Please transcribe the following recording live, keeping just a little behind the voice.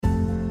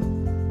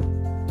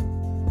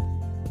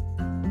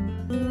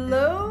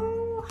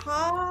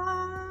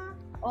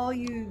all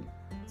you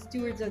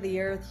stewards of the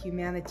earth,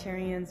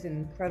 humanitarians,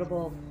 and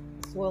incredible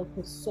soil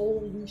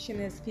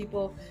solutionist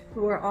people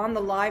who are on the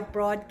live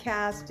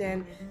broadcast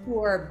and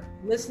who are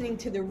listening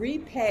to the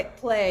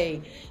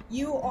replay.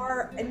 You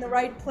are in the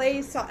right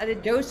place at A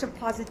Dose of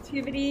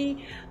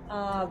Positivity,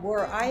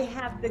 where I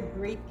have the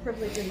great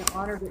privilege and the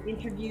honor to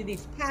interview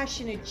these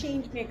passionate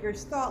change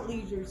makers, thought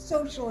leaders,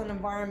 social and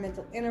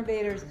environmental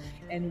innovators,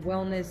 and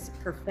wellness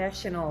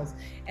professionals.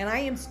 And I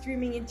am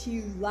streaming into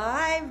you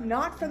live,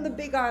 not from the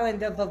big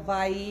island of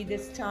Hawaii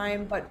this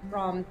time, but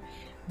from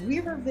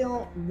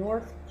Weaverville,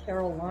 North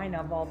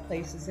Carolina, of all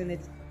places, and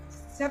it's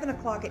 7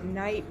 o'clock at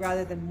night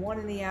rather than 1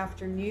 in the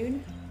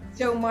afternoon.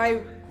 So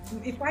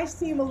if I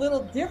seem a little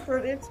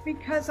different, it's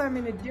because I'm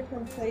in a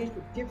different place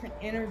with different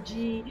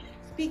energy.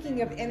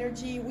 Speaking of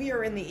energy, we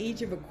are in the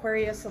age of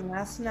Aquarius, and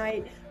last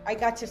night I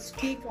got to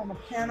speak on the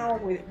panel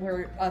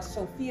where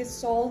Sophia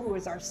Soul, who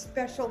is our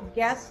special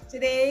guest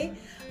today,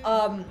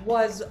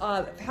 was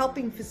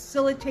helping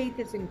facilitate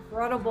this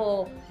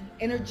incredible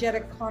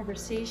energetic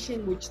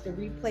conversation, which the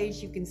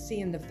replays you can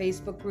see in the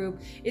Facebook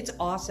group. It's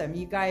awesome.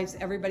 You guys,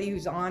 everybody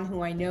who's on,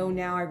 who I know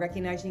now, I'm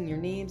recognizing your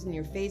names and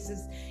your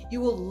faces. You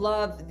will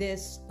love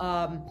this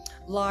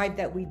live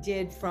that we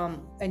did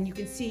and you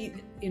can see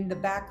in the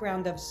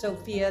background of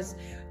Sophia's,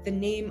 the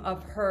name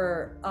of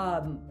her,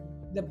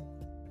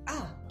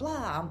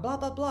 blah, blah,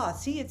 blah, blah.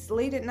 See, it's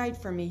late at night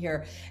for me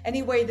here.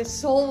 Anyway, the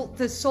soul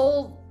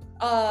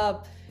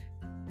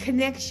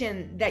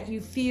connection that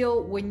you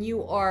feel when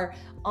you are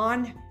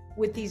on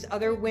with these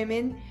other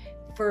women,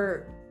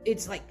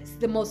 it's like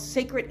the most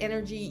sacred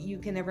energy you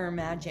can ever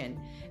imagine.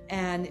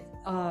 And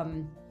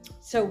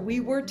so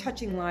we were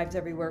touching lives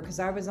everywhere, because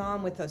I was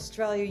on with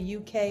Australia,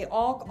 UK,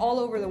 all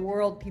over the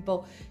world.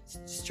 People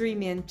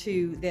stream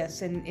into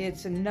this, and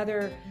it's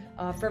another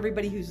for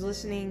everybody who's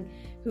listening,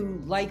 who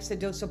likes A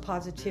Dose of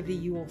Positivity.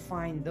 You will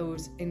find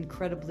those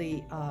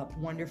incredibly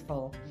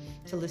wonderful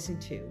to listen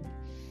to.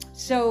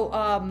 So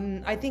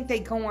I think they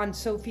go on.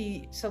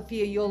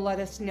 Sophia, you'll let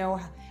us know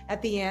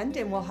at the end,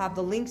 and we'll have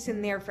the links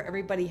in there for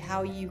everybody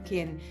how you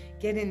can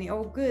get in.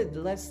 Oh, good,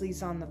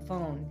 Leslie's on the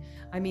phone.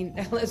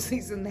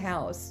 Leslie's in the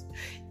house.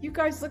 You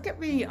guys, look at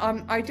me.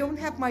 I don't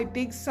have my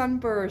big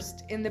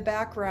sunburst in the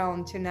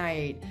background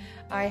tonight.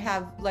 I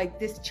have like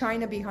this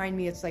China behind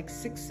me. It's like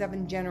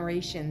 6-7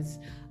 generations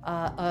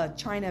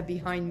China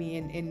behind me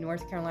in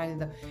North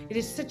Carolina. It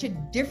is such a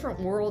different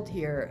world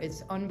here.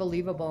 It's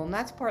unbelievable. And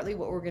that's partly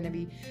what we're going to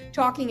be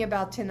talking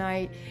about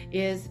tonight,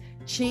 is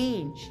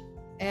change.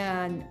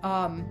 And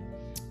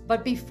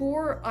but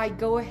before I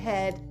go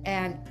ahead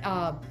and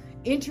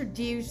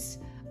introduce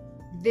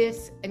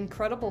this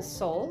incredible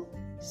soul,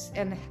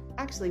 and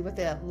actually with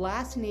a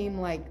last name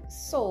like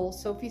Soul,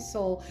 Sophie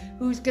Soul,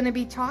 who's going to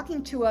be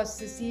talking to us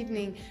this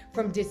evening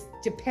from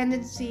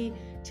dependency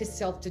to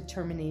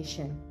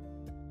self-determination.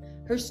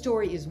 Her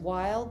story is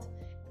wild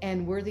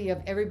and worthy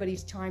of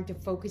everybody's time to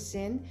focus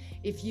in.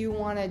 If you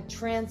want to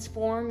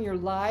transform your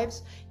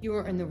lives, you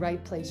are in the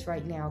right place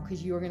right now,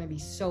 because you are going to be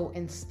so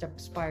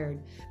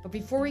inspired. But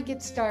before we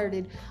get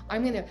started,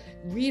 I'm going to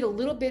read a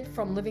little bit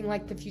from Living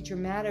Like the Future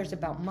Matters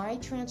about my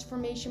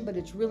transformation, but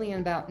it's really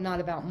not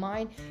about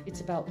mine. It's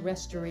about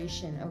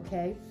restoration,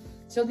 okay?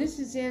 So this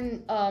is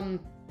in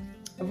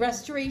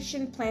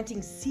restoration,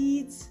 planting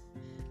seeds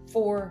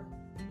for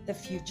the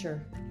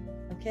future,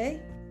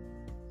 okay?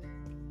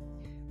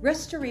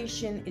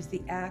 Restoration is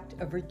the act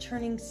of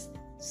returning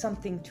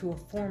something to a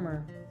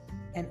former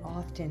and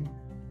often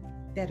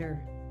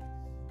better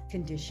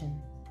condition.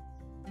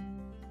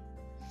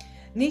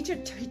 Nature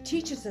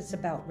teaches us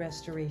about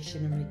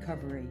restoration and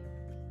recovery.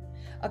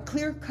 A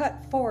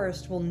clear-cut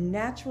forest will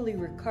naturally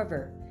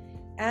recover,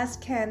 as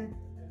can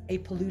a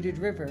polluted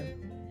river.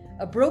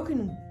 A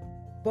broken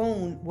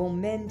bone will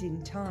mend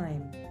in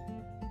time.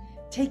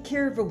 Take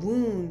care of a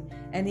wound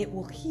and it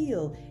will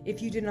heal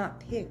if you do not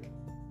pick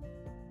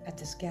at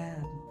the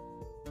scab.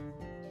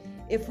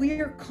 If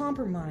we are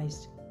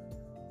compromised,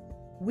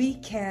 we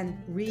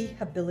can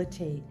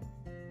rehabilitate.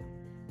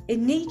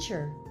 In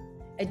nature,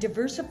 a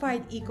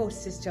diversified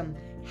ecosystem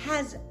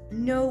has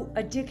no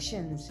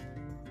addictions.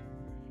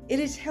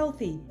 It is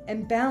healthy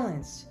and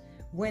balanced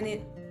when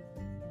it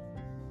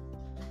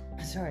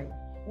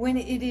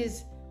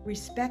is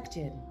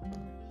respected.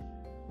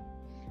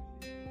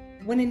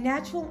 When a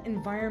natural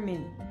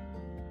environment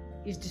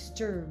is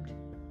disturbed,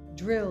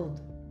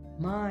 drilled,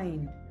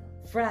 mined,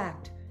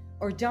 fracked,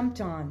 or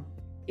dumped on,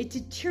 it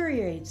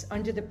deteriorates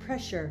under the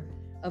pressure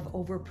of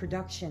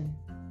overproduction.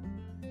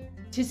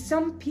 To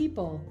some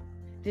people,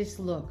 this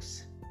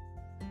looks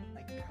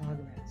like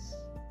progress.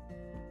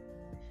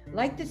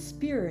 Like the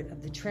spirit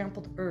of the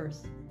trampled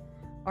earth,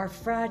 our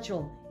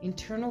fragile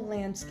internal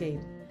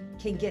landscape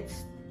can get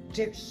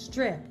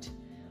stripped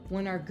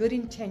when our good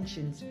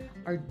intentions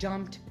are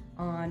dumped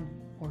on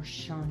or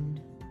shunned.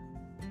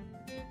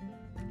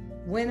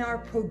 When our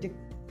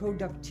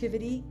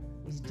productivity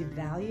is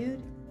devalued,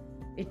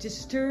 it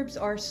disturbs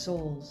our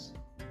souls.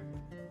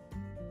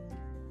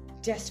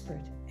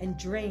 Desperate and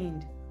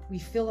drained, we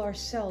fill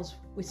ourselves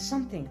with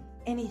something,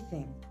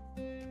 anything.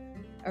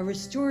 A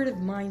restorative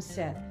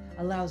mindset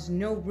allows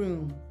no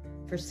room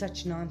for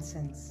such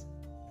nonsense.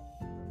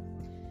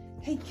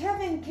 Hey,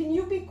 Kevin, can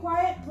you be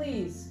quiet,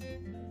 please?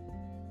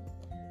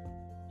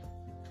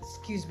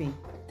 Excuse me.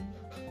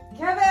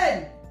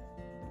 Kevin!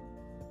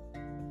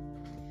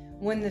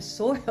 When the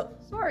soil...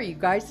 Sorry, you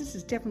guys, this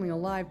is definitely a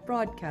live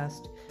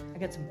broadcast. I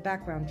got some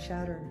background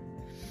chatter.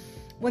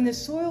 When the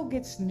soil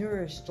gets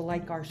nourished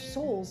like our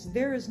souls,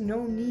 there is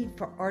no need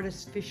for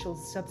artificial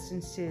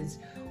substances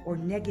or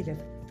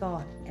negative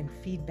thought and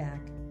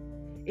feedback.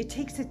 It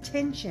takes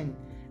attention,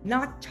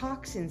 not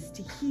toxins,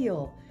 to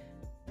heal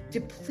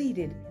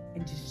depleted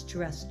and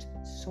distressed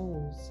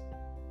souls.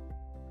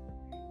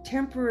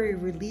 Temporary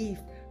relief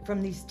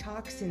from these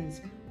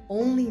toxins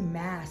only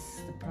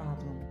masks the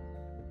problem.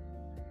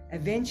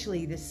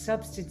 Eventually, the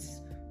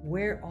substances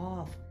wear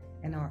off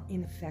and are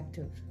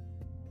ineffective.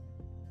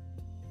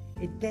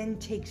 It then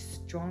takes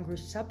stronger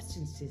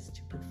substances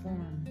to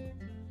perform.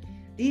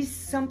 These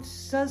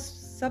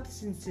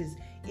substances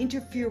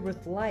interfere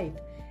with life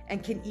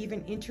and can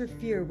even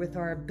interfere with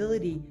our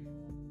ability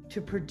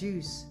to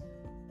produce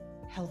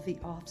healthy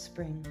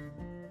offspring.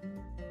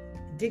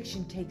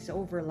 Addiction takes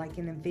over like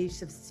an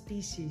invasive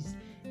species.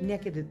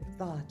 Negative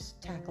thoughts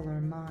tackle our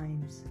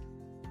minds.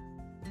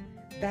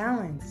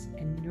 Balance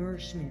and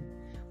nourishment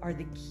are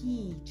the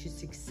key to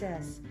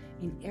success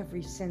in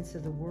every sense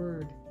of the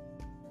word.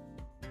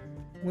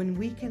 When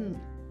we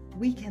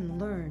can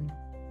learn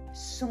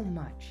so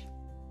much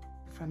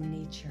from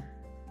nature.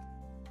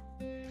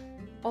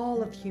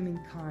 All of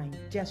humankind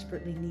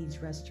desperately needs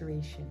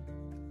restoration.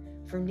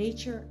 For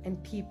nature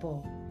and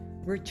people,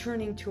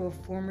 returning to a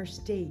former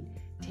state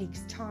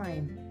takes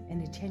time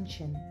and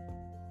attention.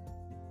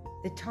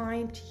 The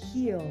time to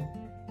heal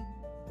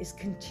is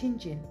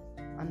contingent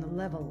on the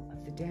level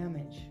of the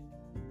damage.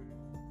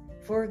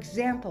 For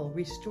example,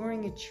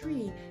 restoring a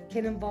tree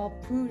can involve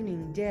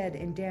pruning dead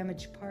and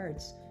damaged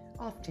parts,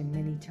 often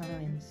many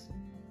times.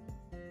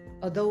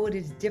 Although it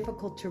is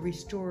difficult to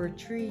restore a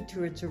tree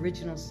to its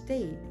original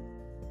state,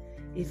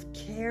 if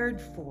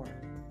cared for,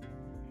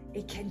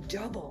 it can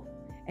double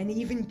and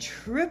even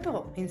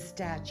triple in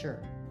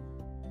stature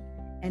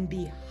and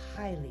be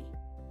highly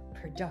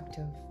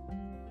productive.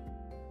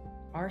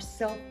 Our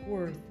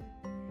self-worth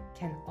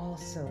can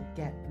also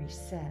get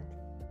reset.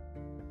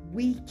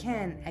 We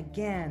can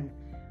again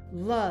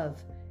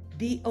love,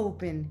 be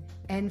open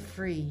and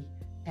free,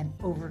 and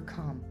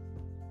overcome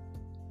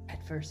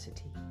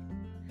adversity.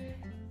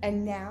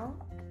 And now,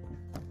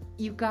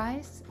 you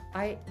guys,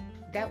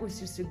 that was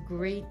just a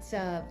great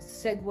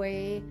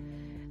segue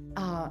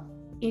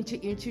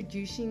into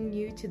introducing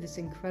you to this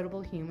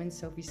incredible human,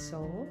 Sophie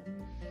Soul.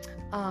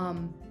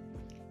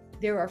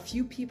 There are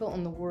few people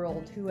in the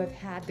world who have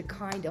had the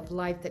kind of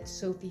life that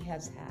Sophie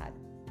has had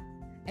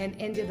and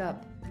ended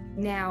up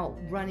now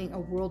running a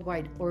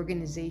worldwide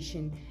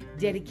organization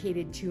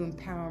dedicated to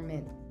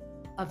empowerment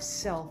of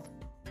self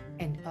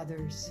and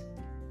others.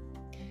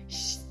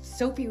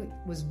 Sophie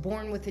was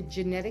born with a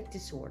genetic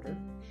disorder,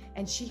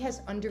 and she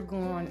has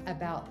undergone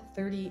about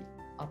 30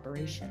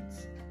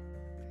 operations.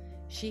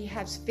 She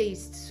has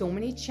faced so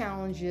many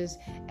challenges,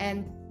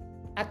 and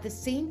at the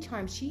same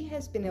time, she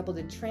has been able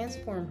to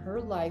transform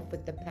her life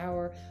with the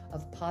power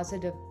of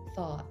positive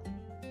thought,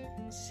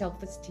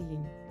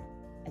 self-esteem,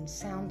 and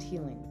sound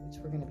healing, which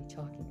we're going to be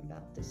talking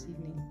about this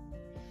evening.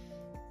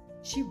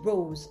 She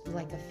rose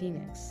like a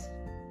phoenix.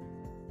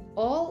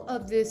 All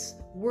of this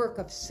work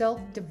of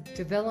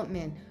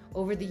self-development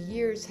over the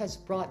years has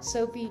brought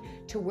Sophie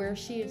to where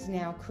she is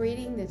now,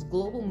 creating this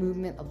global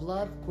movement of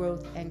love,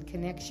 growth, and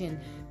connection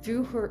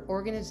through her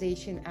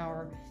organization,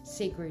 Our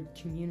Sacred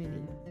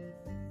Community.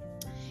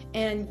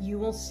 And you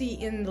will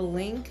see in the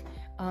link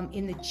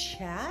in the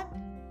chat,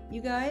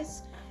 you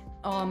guys,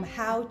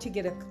 how to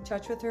get in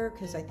touch with her,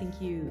 because I think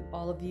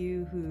all of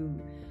you who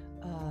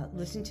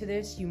listen to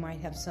this, you might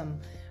have some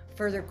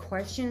further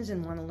questions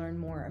and want to learn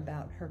more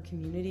about her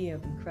community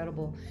of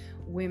incredible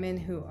women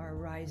who are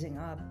rising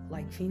up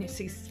like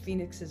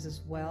phoenixes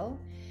as well.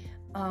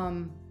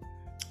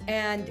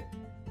 And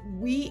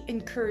we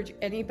encourage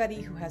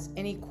anybody who has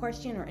any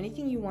question or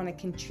anything you want to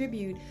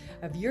contribute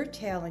of your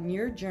tale and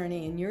your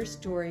journey and your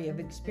story of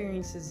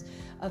experiences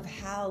of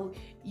how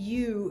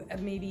you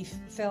maybe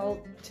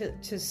fell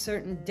to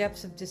certain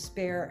depths of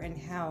despair and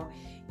how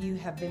you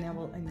have been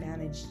able and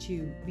managed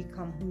to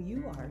become who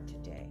you are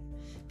today.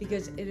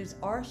 Because it is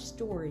our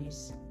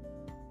stories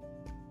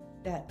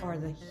that are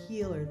the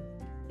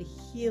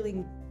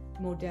healing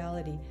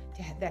modality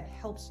that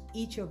helps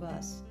each of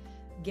us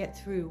get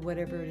through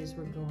whatever it is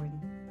we're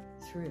going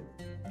through.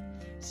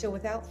 So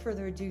without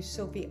further ado,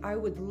 Sophie, I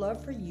would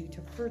love for you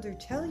to further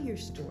tell your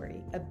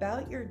story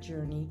about your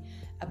journey,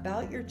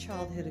 about your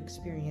childhood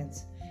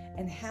experience,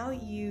 and how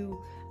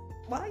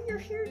you're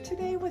here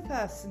today with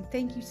us. And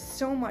thank you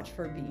so much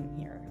for being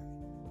here.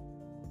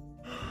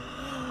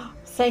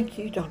 Thank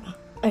you, Donna.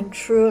 And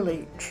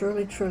truly,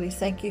 truly, truly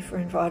thank you for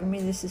inviting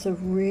me. This is a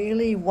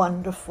really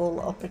wonderful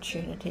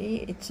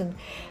opportunity. It's an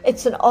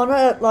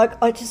honor. Like,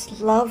 I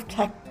just love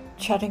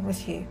chatting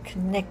with you,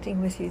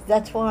 connecting with you.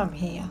 That's why I'm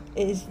here,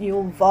 is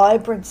your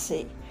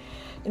vibrancy.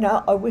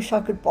 I wish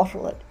I could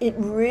bottle it. It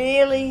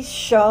really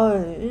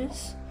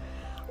shows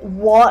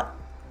what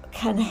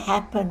can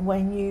happen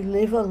when you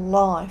live a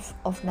life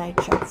of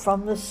nature,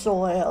 from the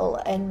soil,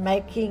 and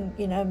making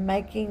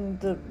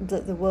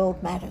the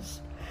world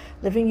matters,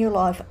 living your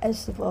life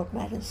as the world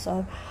matters.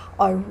 So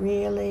I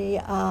really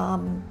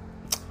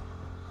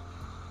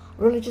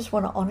just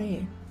want to honour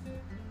you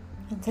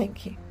and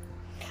thank you.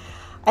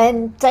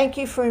 And thank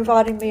you for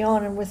inviting me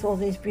on, and with all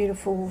these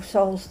beautiful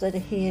souls that are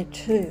here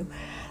too.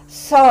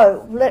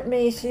 So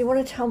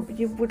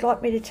you would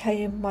like me to tell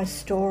you my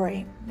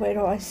story. Where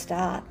do I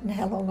start and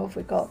how long have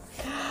we got?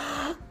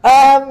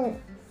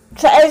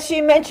 So as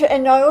you mentioned,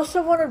 and I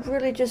also want to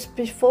really just,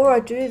 before I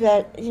do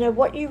that,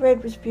 what you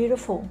read was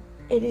beautiful.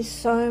 It is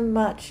so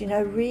much,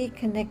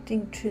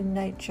 reconnecting to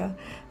nature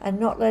and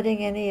not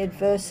letting any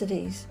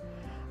adversities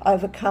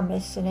overcome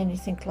us and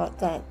anything like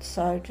that.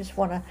 So just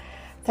want to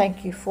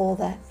thank you for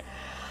that.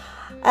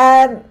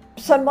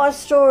 So my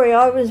story,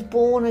 I was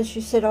born, as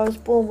you said, I was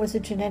born with a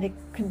genetic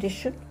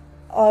condition.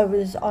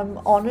 I'm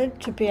honoured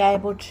to be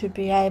able to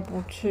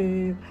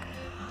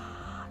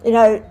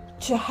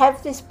to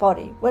have this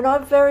body. When I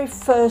very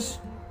first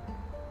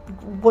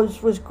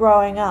was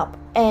growing up,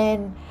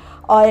 and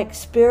I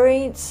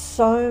experienced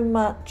so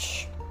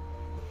much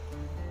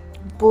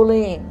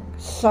bullying,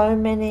 so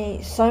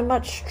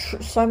much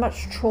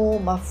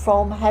trauma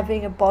from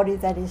having a body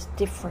that is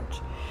different.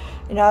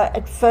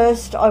 At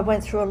first I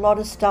went through a lot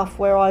of stuff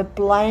where I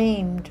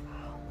blamed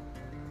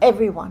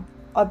everyone.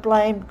 I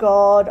blamed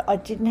God. I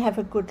didn't have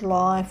a good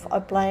life. I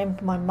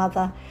blamed my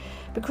mother.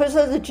 Because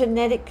of the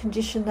genetic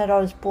condition that I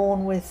was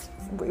born with,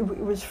 it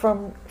was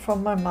from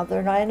my mother,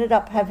 and I ended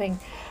up having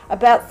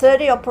about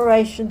 30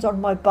 operations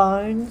on my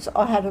bones.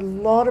 I had a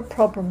lot of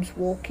problems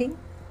walking,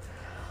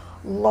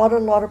 a lot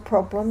of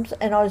problems,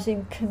 and I was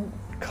in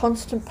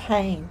constant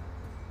pain,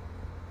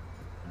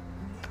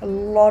 a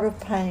lot of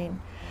pain.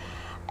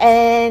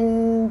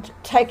 And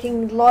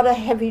taking a lot of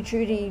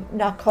heavy-duty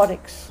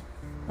narcotics,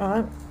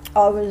 right?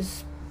 I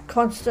was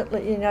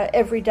constantly,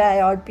 every day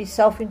I'd be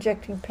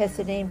self-injecting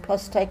pethidine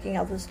plus taking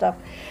other stuff,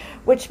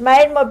 which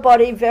made my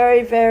body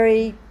very,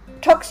 very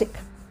toxic,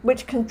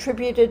 which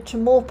contributed to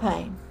more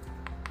pain.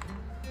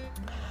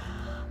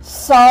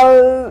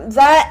 So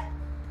that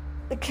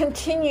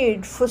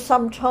continued for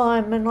some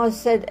time, and I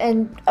said,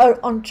 and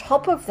on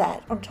top of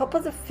that, on top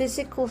of the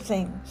physical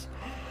things,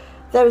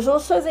 there was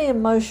also the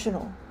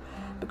emotional.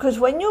 Because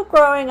when you're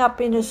growing up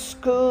in a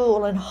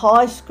school and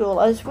high school,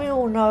 as we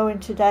all know in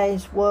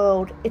today's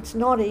world, it's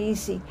not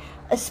easy,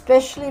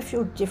 especially if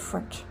you're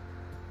different.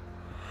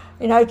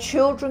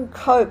 Children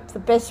cope the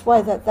best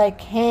way that they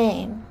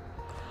can.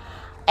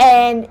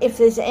 And if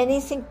there's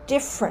anything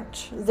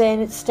different, then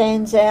it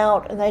stands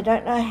out and they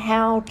don't know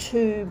how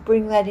to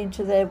bring that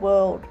into their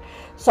world.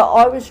 So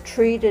I was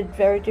treated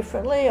very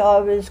differently. I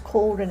was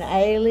called an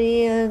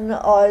alien,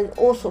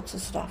 all sorts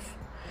of stuff.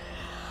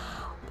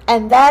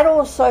 And that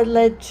also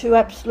led to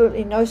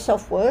absolutely no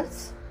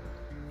self-worth.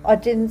 I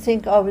didn't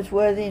think I was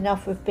worthy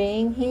enough of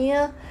being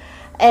here.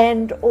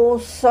 And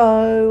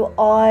also,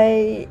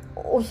 I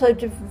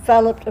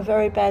developed a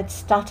very bad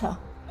stutter,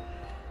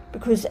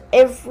 because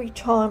every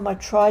time I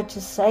tried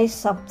to say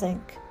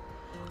something,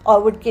 I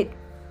would get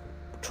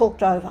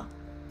talked over,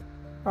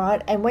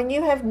 right? And when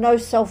you have no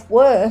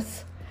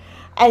self-worth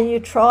and you're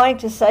trying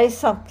to say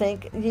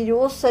something, you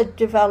also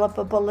develop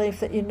a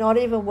belief that you're not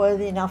even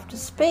worthy enough to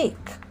speak.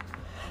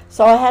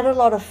 So I had a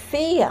lot of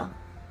fear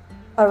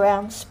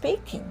around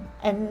speaking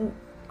and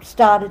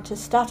started to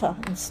stutter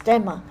and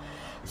stammer,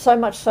 so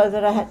much so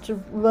that I had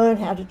to learn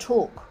how to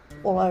talk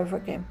all over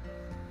again.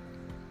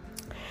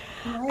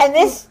 Can I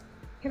ask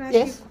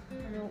yes,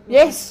 you,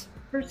 yes.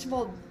 First of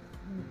all,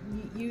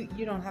 you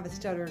don't have a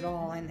stutter at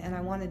all, and I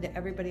wanted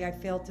everybody, I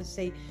failed to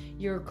say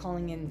you're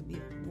calling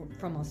in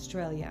from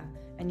Australia,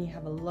 and you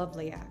have a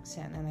lovely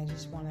accent, and I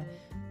just want to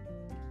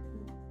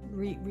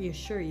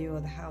reassure you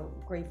of how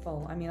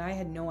grateful. I mean, I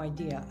had no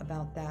idea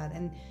about that,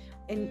 and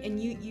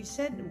you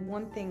said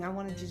one thing I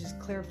wanted to just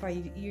clarify.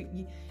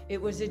 You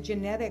it was a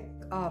genetic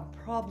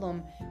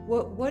problem.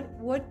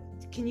 What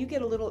can you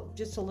get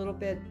just a little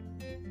bit?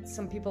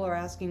 Some people are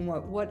asking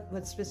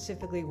what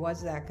specifically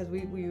was that, because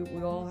we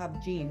all have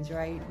genes,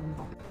 right? And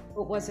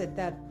what was it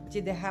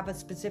did they have a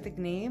specific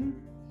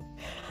name?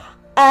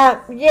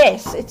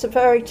 Yes, it's a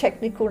very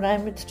technical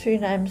name. It's two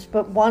names,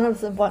 but one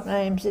of the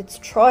names, it's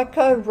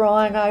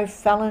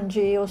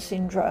trichorhinophalangeal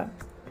syndrome,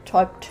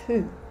 type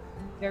 2.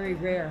 Very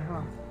rare,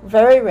 huh?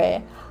 Very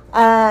rare.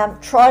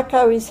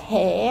 Tricho is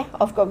hair.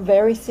 I've got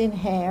very thin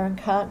hair and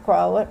can't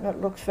grow it, and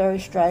it looks very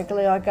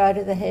straggly. I go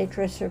to the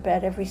hairdresser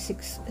about every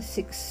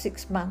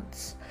six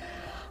months,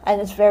 and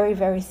it's very,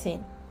 very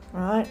thin,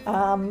 right?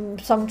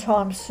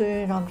 Sometime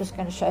soon I'm just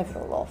going to shave it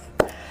all off.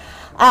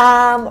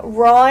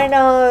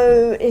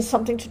 Rhino is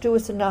something to do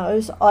with the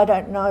nose. I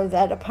don't know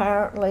that.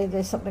 Apparently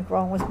there's something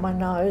wrong with my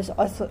nose.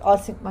 I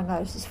think my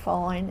nose is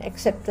fine,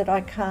 except that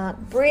I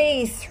can't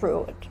breathe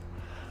through it,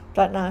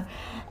 don't know.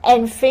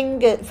 And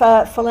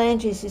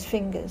phalanges is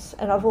fingers,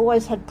 and I've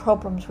always had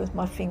problems with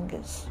my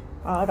fingers.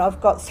 Right, I've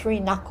got 3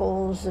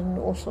 knuckles and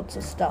all sorts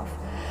of stuff.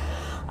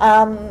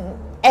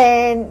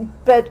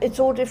 But it's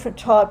all different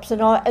types,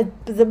 and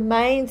the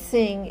main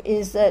thing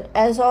is that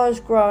as I was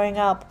growing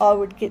up, I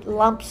would get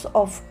lumps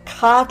of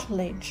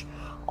cartilage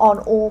on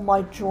all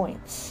my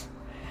joints,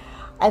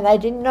 and they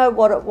didn't know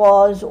what it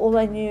was. All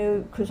they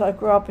knew, because I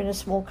grew up in a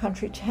small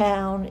country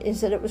town,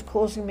 is that it was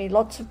causing me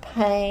lots of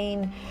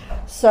pain,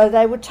 so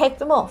they would take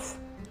them off.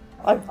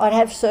 I'd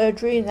have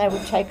surgery and they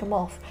would take them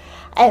off,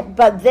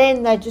 but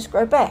then they'd just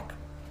grow back,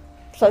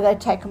 so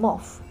they'd take them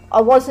off. I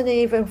wasn't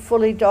even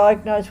fully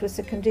diagnosed with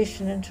the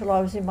condition until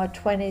I was in my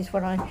 20s,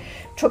 when I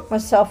took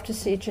myself to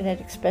see a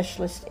genetic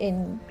specialist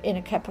in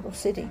a capital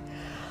city.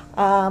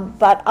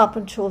 But up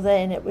until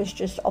then, it was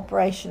just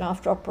operation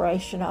after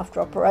operation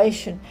after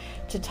operation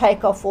to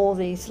take off all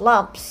these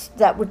lumps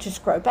that would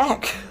just grow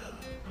back.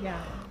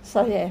 Yeah.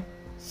 So yeah,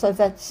 so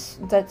that's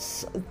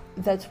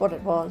what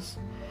it was.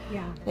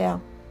 Yeah.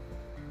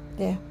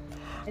 Yeah.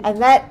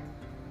 And that,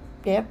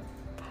 yeah,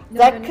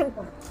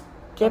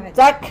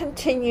 that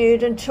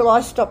continued until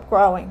I stopped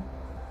growing.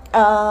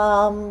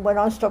 When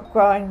I stopped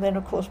growing, then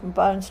of course my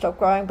bones stopped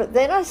growing, but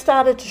then I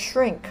started to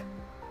shrink.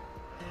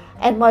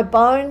 And my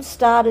bones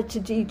started to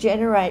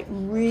degenerate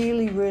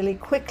really, really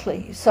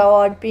quickly. So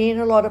I'd be in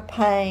a lot of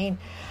pain,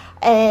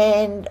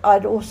 and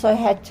I'd also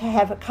had to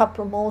have a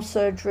couple of more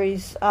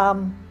surgeries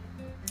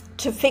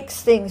to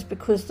fix things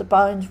because the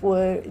bones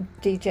were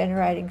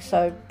degenerating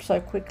so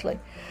quickly.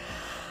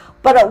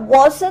 But it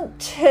wasn't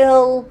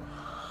till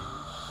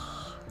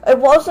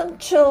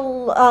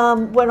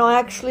when I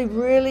actually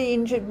really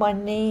injured my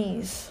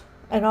knees,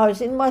 and I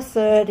was in my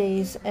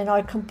 30s, and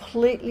I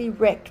completely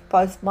wrecked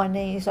both my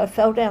knees. I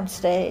fell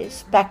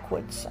downstairs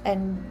backwards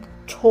and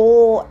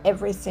tore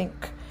everything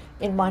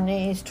in my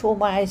knees, tore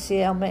my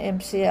ACL, my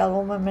MCL,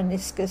 all my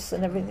meniscus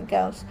and everything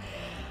else.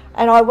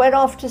 And I went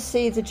off to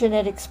see the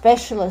genetic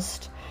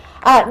specialist,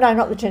 no,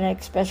 not the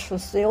genetic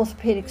specialist, the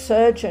orthopedic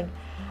surgeon,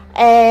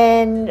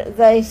 and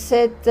they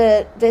said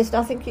that there's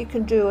nothing you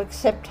can do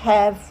except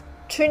have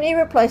 2 knee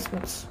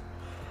replacements.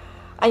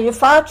 And you're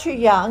far too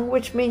young,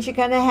 which means you're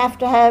going to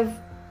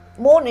have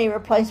more knee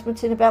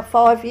replacements in about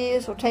 5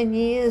 years or 10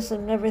 years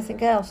and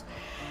everything else.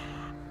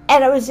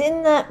 And it was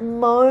in that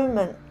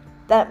moment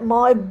that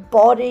my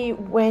body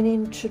went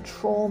into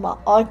trauma.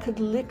 I could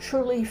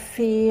literally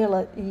feel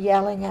it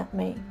yelling at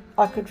me.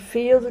 I could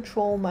feel the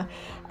trauma,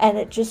 and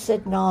it just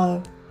said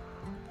no.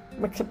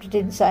 Except it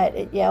didn't say it,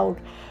 it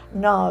yelled,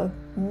 no,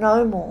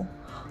 no more.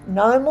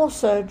 No more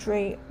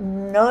surgery,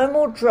 no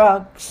more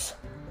drugs.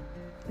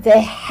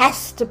 There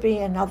has to be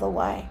another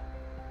way.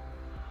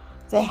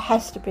 There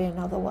has to be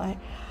another way.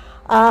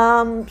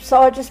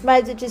 So I just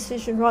made the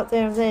decision right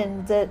there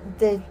and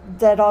then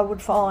that I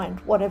would find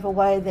whatever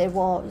way there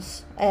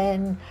was.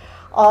 And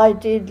I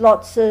did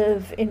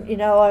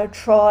I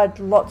tried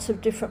lots of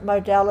different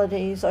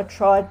modalities. I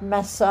tried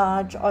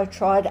massage, I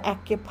tried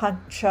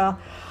acupuncture,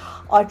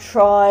 I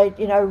tried,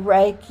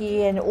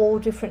 Reiki and all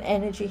different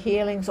energy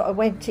healings. I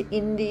went to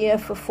India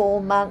for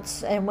 4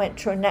 months and went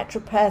to a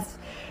naturopath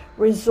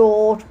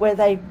resort where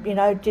they,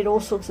 did all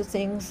sorts of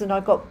things, and I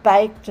got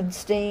baked and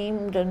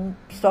steamed and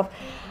stuff.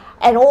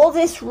 And all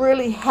this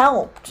really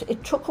helped.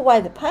 It took away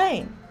the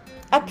pain.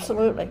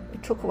 Absolutely.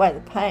 It took away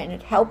the pain.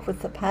 It helped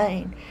with the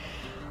pain.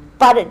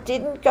 But it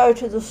didn't go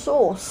to the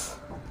source.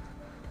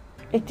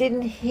 It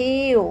didn't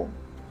heal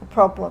the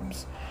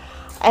problems.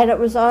 And it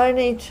was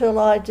only till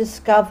I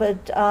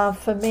discovered,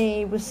 for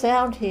me, was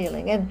sound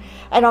healing. And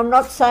I'm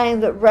not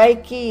saying that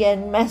Reiki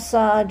and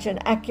massage and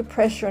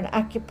acupressure and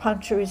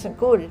acupuncture isn't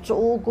good. It's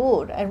all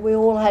good. And we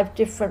all have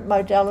different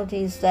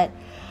modalities that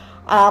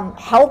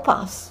help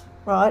us,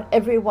 right?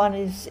 Everyone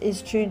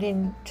is tuned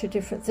in to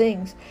different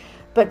things.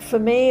 But for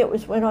me, it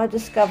was when I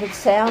discovered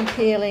sound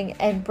healing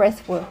and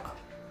breath work.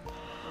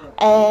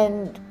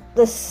 And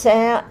the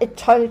sound, it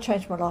totally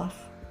changed my life.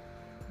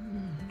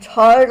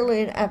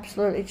 Totally and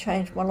absolutely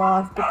changed my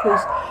life,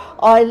 because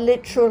I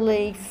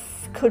literally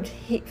could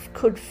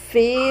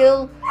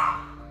feel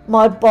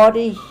my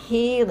body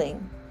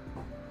healing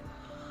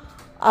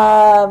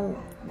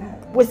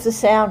with the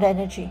sound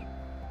energy.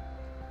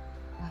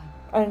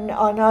 And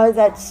I know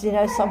that's,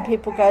 some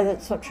people go,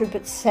 that's not true,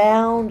 but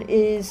sound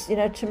is,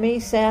 to me,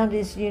 sound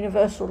is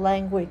universal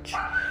language.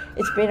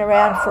 It's been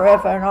around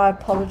forever, and I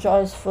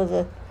apologise for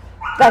the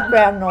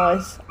background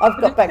noise.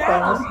 I've got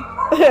background noise.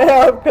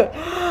 Oh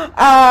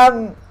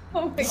my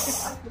God,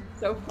 it's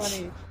so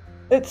funny.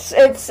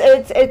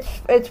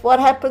 It's what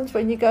happens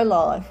when you go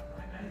live.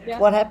 Yeah.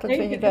 What happens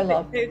when you go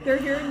live? They're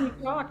hearing you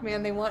talk,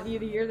 man. They want you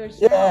to hear their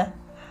sound.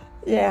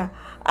 Yeah.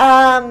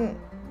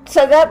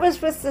 So that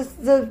was with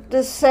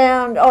the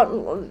sound.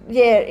 Oh,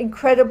 yeah,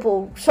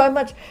 incredible. So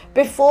much.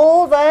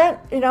 Before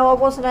that, I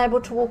wasn't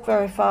able to walk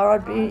very far.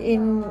 I'd be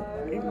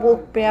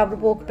able to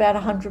walk about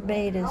 100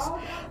 metres.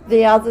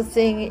 The other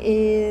thing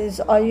is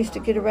I used to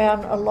get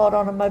around a lot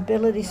on a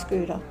mobility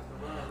scooter.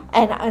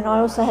 And I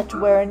also had to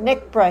wear a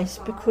neck brace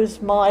because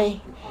my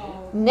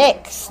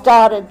neck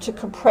started to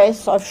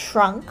compress. I've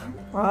shrunk,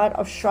 right?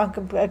 I've shrunk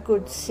a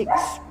good 6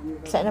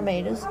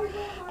 centimetres,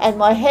 and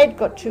my head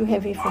got too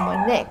heavy for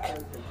my neck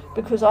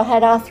because I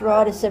had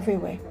arthritis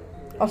everywhere,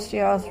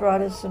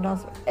 osteoarthritis and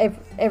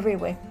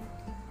everywhere.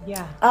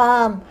 Yeah.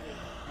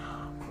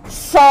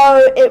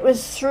 So it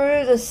was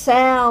through the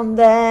sound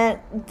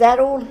that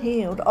all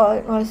healed.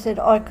 I said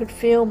I could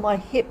feel my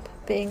hip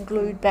being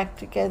glued back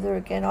together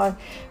again. I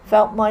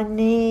felt my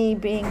knee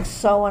being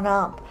sewn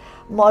up.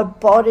 My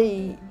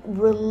body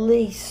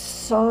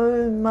released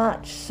so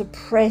much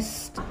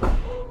suppressed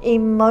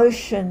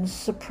emotions,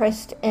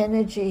 suppressed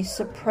energy,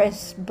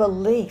 suppressed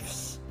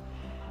beliefs.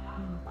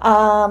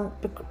 And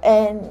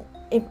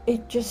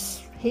it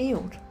just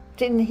healed.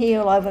 Didn't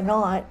heal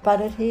overnight, but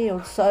it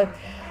healed. So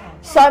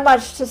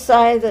much to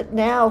say that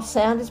now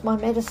sound is my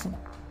medicine.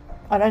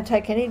 I don't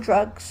take any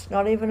drugs,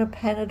 not even a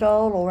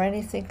Panadol or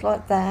anything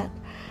like that.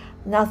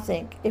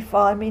 Nothing. If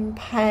I'm in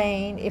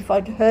pain, if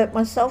I'd hurt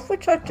myself,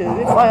 which I do,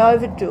 if I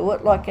overdo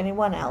it like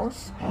anyone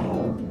else,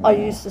 I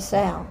use the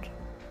sound.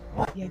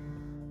 Yeah.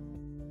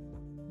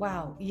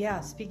 Wow.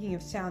 Yeah. Speaking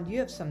of sound, you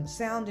have some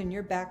sound in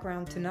your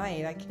background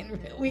tonight.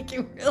 We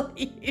can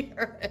really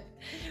hear it.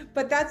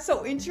 But that's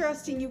so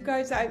interesting, you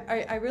guys.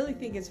 I really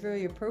think it's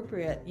very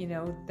appropriate,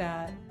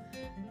 that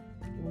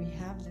we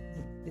have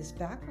this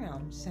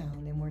background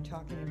sound, and we're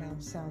talking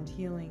about sound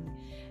healing,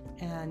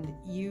 and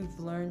you've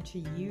learned to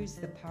use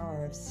the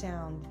power of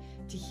sound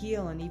to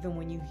heal. And even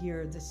when you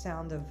hear the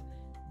sound of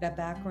that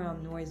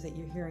background noise that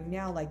you're hearing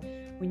now, like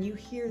when you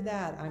hear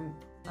that, I'm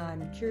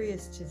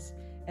curious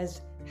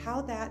as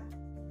how that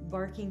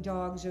barking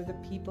dogs or the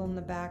people in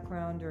the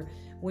background, or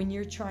when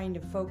you're trying to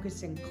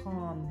focus and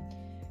calm,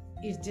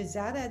 does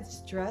that add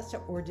stress,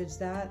 or does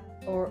that,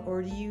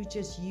 or do you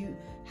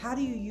how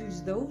do you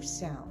use those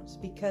sounds?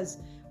 Because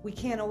we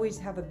can't always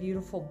have a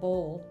beautiful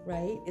bowl,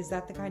 right? Is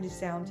that the kind of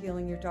sound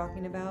healing you're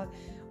talking about?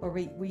 Or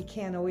we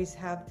can't always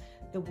have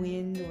the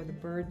wind or the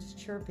birds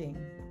chirping,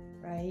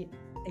 right?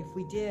 If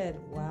we did,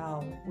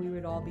 wow, we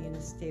would all be in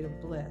a state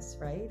of bliss,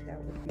 right?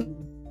 That would be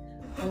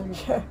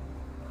wonderful.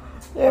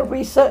 Yeah,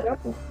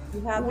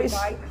 You have the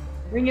guy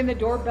ringing the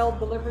doorbell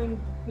delivering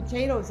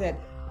potatoes at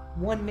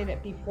 1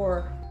 minute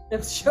before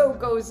the show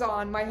goes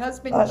on. My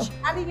husband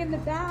chatting in the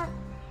back.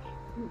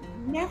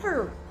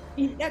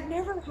 That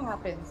never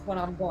happens when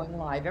I'm going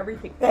live.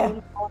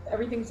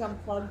 Everything's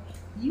unplugged.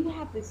 You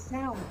have this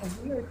sound, and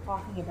we are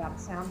talking about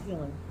sound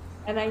healing.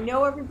 And I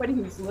know everybody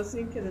who's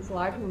listening to this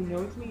live, who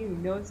knows me, who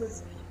knows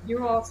this,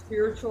 you're all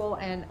spiritual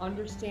and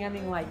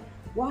understanding, like,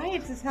 why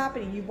is this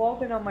happening? You've all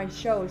been on my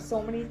show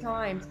so many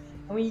times,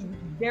 and we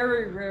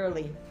very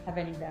rarely have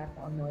any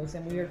background noise,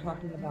 and we are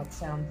talking about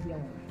sound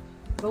healing.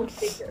 Go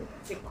figure.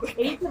 The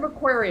age of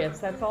Aquarius,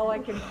 that's all I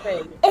can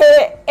say.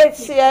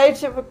 It's the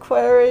age of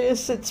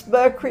Aquarius, it's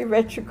Mercury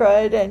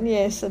retrograde, and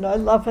yes, and I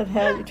love it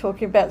how you're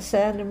talking about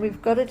sound, and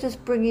we've got to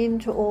just bring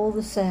into all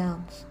the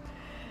sounds.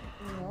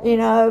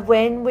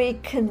 When we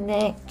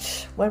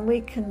connect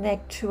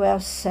to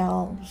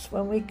ourselves,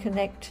 when we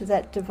connect to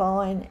that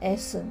divine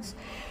essence,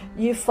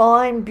 you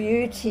find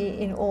beauty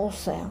in all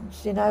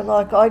sounds.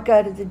 Like I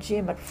go to the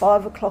gym at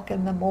 5 o'clock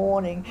in the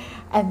morning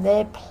and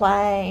they're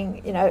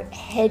playing,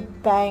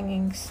 head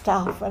banging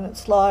stuff, and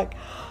it's like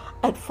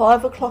at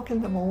 5 o'clock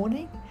in the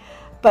morning,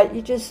 but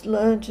you just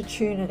learn to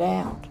tune it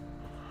out.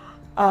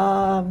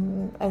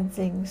 And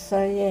things.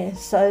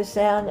 So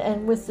sound,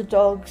 and with the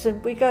dogs,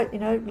 and we go,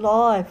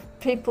 live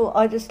people.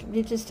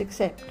 You just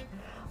accept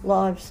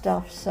live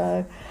stuff.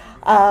 So,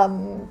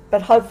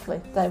 but hopefully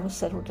they will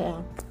settle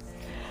down.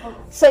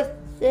 So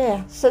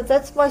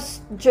that's my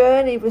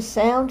journey with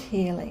sound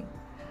healing.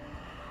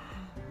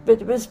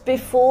 But it was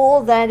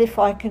before that, if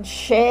I can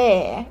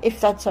share, if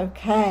that's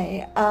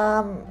okay.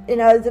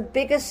 The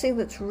biggest thing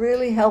that's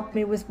really helped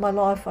me with my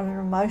life on an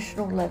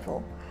emotional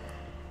level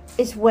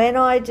is when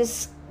I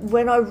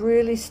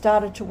really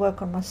started to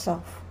work on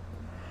myself.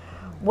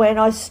 When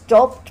I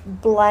stopped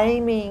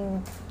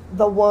blaming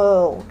the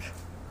world.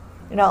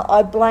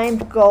 I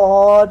blamed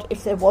God.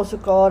 If there was a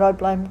God, I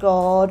blamed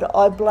God.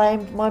 I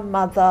blamed my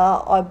mother.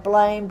 I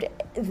blamed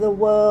the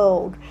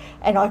world.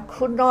 And I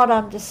could not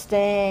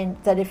understand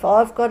that if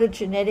I've got a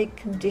genetic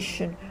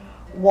condition,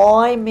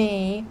 why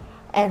me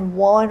and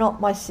why not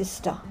my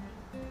sister?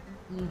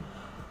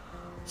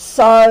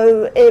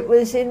 So it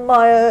was in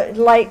my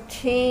late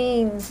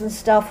teens and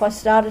stuff, I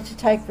started to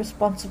take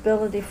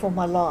responsibility for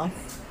my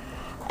life,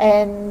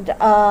 and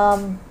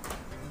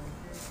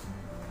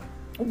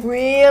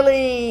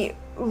really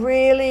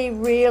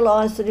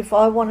realised that if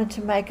I wanted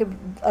to make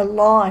a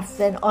life,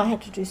 then I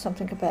had to do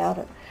something about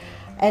it.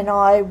 And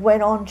I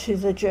went on to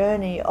the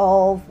journey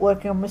of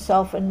working on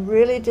myself and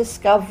really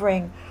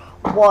discovering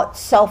what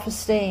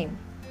self-esteem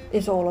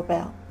is all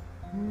about.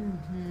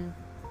 Mm-hmm.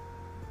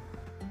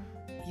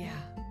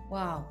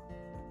 Wow,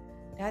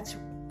 that's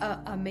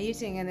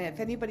amazing. And if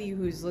anybody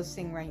who's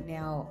listening right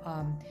now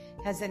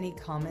has any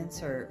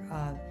comments or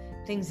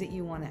things that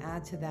you want to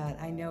add to that,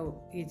 I know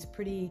it's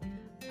pretty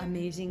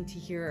amazing to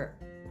hear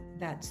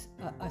that's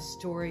a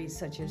story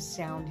such as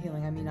sound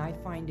healing. I mean, I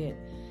find it,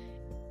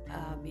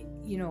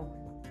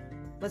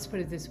 let's put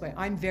it this way.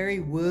 I'm very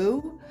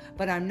woo,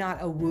 but I'm not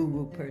a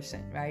woo-woo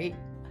person, right?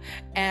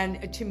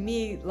 And to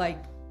me,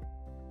 like,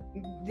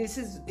 this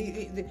is,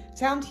 the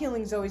sound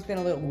healing's always been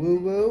a little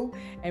woo-woo,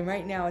 and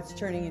right now it's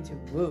turning into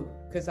woo,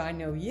 because I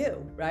know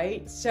you,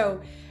 right?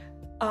 So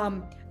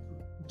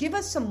give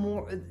us some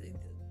more,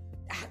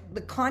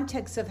 the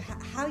context of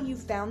how you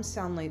found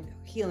sound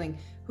healing.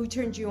 Who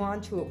turned you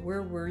on to it?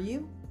 Where were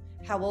you?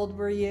 How old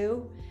were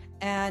you?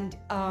 And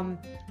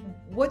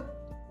what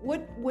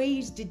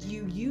ways did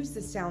you use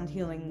the sound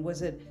healing?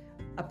 Was it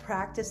a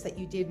practice that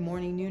you did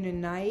morning, noon,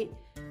 and night?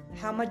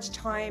 How much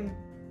time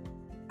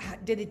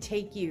did it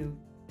take you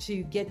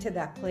to get to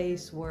that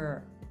place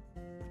where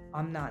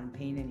I'm not in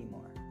pain anymore?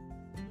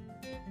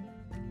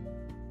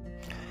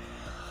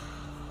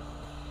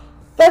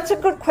 That's a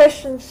good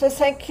question, so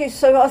thank you.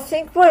 So I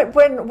think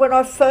when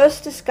I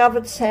first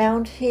discovered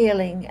sound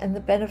healing and the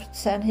benefits of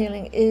sound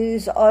healing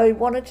is I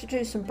wanted to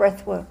do some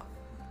breath work.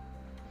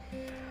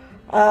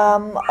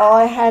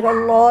 I had a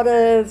lot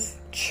of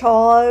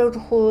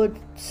childhood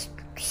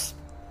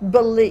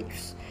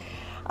beliefs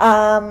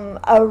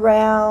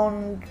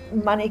around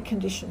money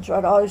conditions,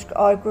 right?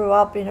 I grew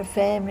up in a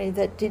family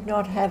that did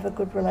not have a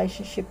good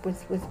relationship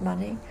with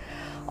money.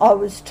 I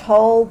was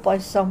told by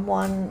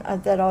someone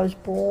that I was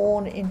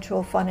born into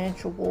a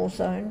financial war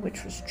zone,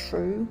 which was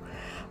true.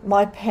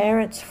 My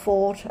parents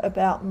fought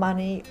about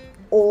money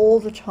all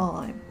the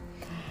time.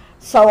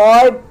 So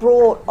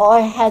I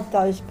had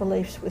those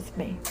beliefs with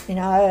me, you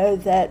know,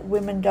 that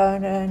women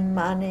don't earn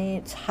money,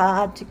 it's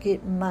hard to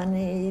get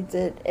money,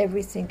 that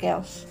everything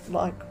else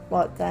like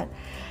that.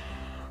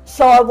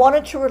 So I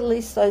wanted to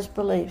release those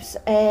beliefs,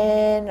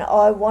 and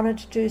I wanted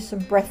to do some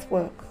breath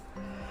work.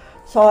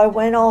 So I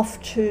went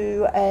off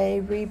to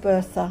a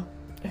rebirther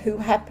who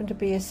happened to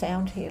be a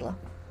sound healer.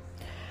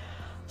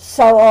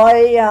 So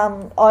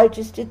I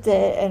just did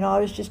that, and I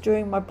was just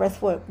doing my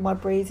breath work, my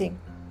breathing.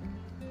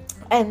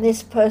 And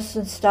this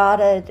person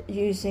started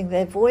using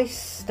their voice,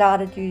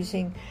 started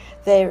using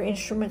their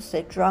instruments,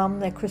 their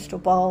drum, their crystal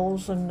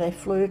bowls and their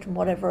flute and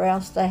whatever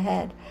else they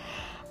had.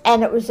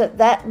 And it was at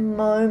that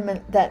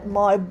moment that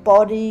my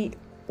body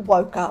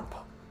woke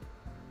up.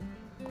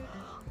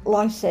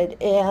 Like I said,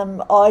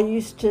 I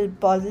used to,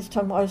 by this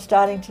time I was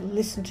starting to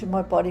listen to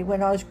my body.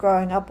 When I was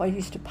growing up, I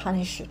used to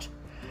punish it.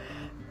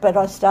 But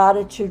I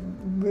started to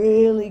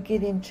really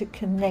get into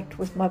connect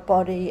with my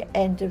body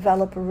and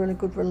develop a really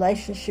good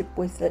relationship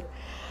with it.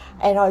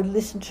 And I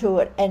listened to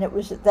it, and it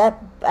was at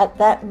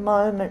that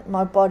moment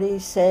my body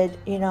said,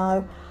 you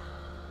know,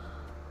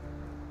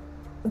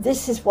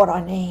 this is what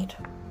I need.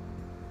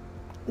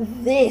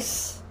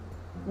 This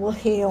will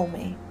heal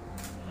me.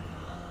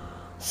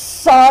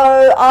 So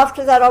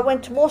after that, I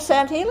went to more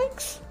sound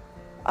healings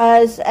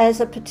as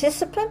a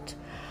participant.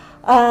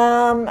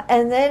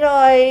 And then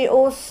I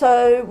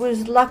also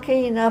was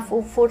lucky enough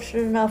or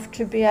fortunate enough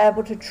to be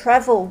able to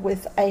travel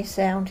with a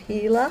sound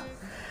healer.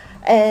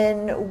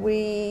 And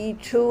we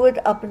toured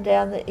up and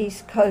down the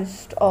east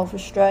coast of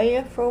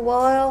Australia for a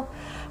while.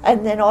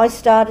 And then I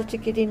started to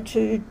get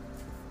into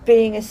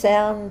being a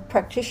sound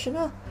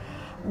practitioner.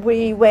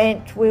 We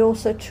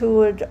also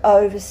toured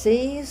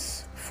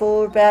overseas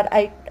for about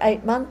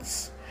eight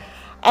months.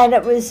 And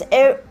it was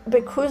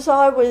because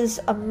I was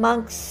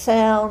amongst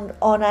sound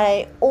on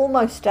a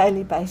almost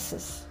daily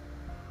basis,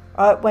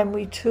 right? When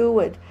we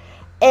toured,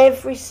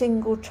 every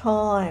single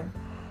time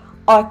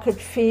I could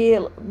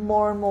feel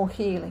more and more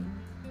healing.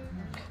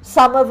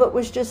 Some of it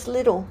was just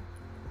little.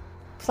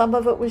 Some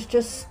of it was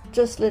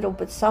just little,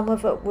 but some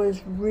of it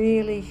was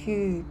really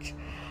huge.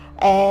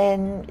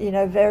 And, you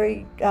know,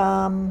 very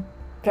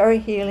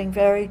healing,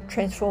 very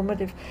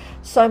transformative.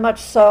 So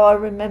much so I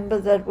remember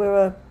that we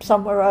were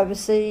somewhere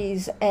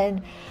overseas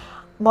and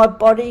my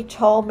body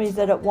told me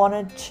that it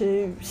wanted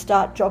to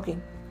start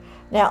jogging.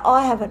 Now,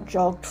 I haven't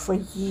jogged for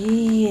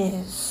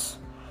years.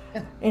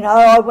 You know,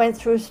 I went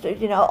through,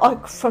 you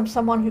know, from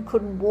someone who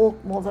couldn't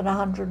walk more than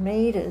 100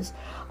 meters,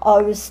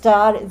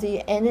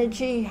 the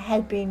energy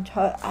had been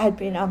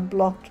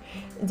unblocked.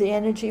 The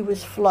energy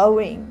was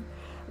flowing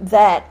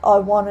that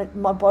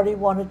my body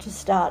wanted to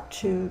start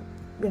to,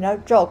 you know,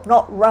 jog,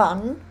 not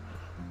run,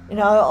 you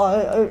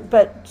know,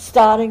 but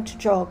starting to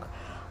jog.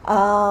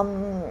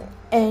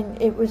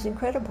 And it was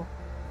incredible.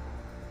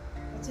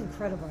 That's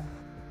incredible.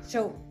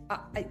 So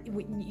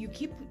you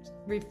keep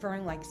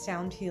referring like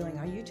sound healing.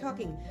 Are you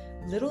talking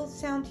little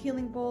sound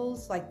healing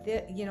bowls like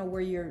this, you know,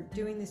 where you're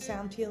doing the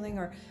sound healing,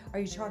 or are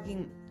you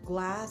talking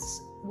glass?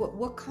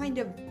 What kind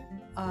of,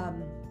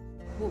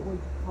 what would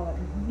you call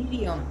it,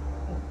 medium?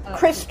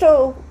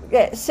 Crystal,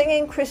 yeah,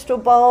 singing crystal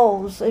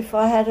bowls. If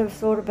I had have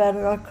thought about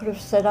it, I could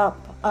have set up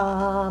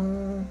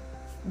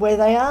where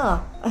they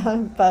are,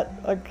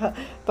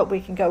 but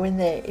we can go in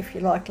there if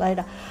you like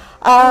later.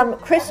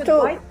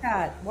 Crystal. I would like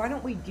that. Why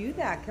don't we do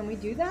that? Can we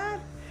do that?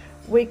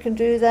 We can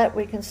do that.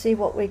 We can see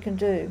what we can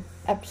do.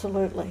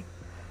 Absolutely,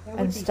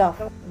 and stuff.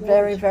 So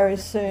very, very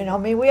soon. I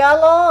mean, we are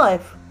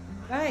live.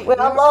 Right. We're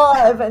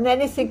live, and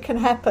anything can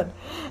happen.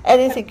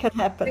 Anything can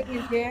happen. You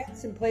can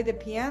dance and play the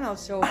piano.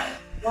 So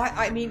Well,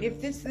 I mean,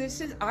 if this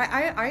is,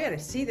 I got to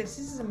see this.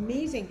 This is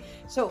amazing.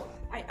 So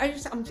I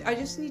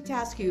just need to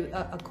ask you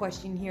a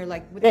question here.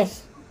 Like with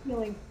Yes.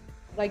 feeling,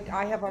 like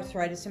I have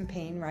arthritis and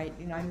pain, right?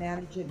 You know, I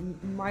manage it.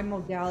 My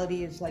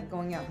modality is like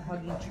going out and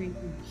hugging trees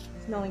and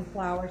smelling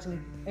flowers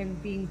and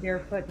being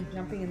barefoot and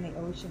jumping in the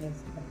ocean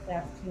is the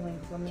best healing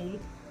for me.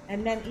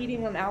 And then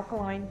eating an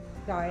alkaline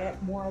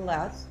diet, more or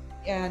less.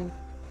 And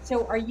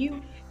so are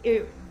you,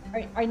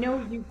 I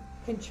know you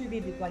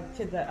contributed like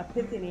to the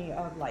epiphany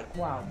of like,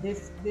 wow,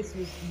 this was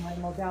my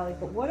modality,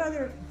 but what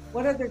other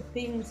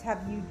things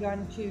have you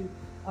done to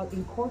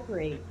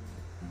incorporate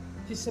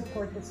to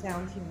support the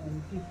sound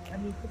healing? I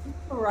mean, it's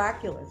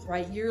miraculous,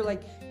 right? You're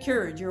like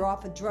cured, you're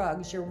off of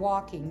drugs, you're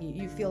walking,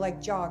 you feel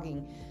like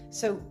jogging.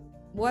 So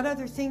what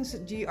other things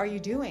are you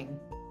doing?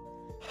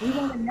 We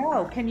want to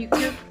know. Can you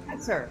cure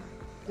cancer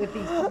with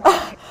these?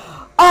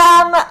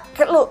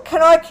 Look,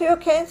 can I cure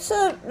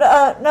cancer?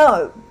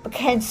 No.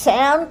 Can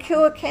sound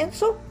cure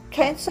cancer?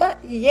 Cancer?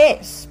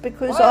 Yes,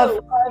 because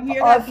Whoa,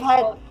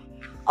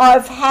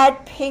 I've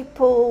had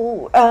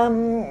people.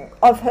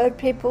 I've heard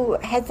people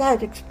had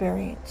that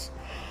experience.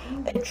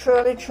 It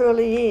truly,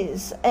 truly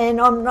is. And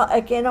I'm not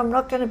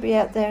going to be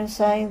out there and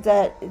saying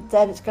that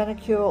it's going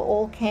to cure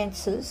all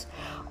cancers.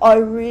 I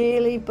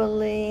really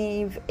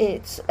believe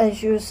it's,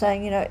 as you were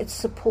saying, it's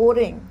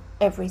supporting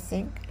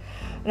everything.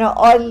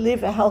 I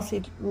live a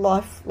healthy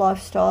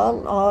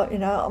lifestyle.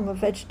 I'm a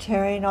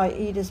vegetarian. I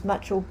eat as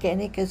much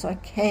organic as I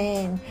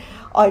can.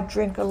 I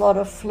drink a lot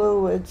of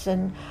fluids,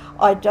 and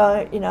I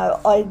don't,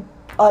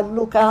 I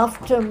look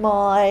after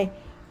my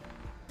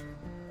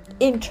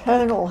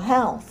internal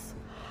health,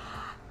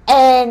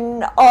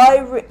 and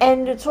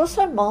and it's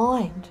also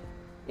mind.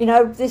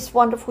 This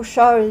wonderful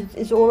show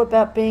is all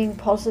about being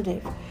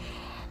positive.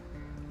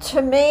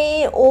 To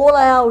me, all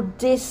our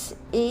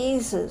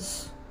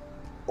dis-eases,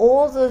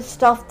 all the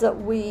stuff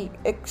that we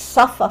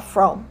suffer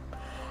from,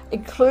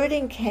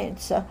 including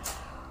cancer,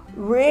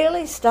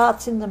 really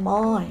starts in the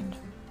mind.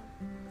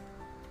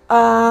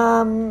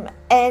 And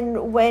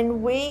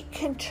when we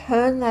can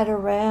turn that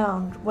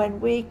around, when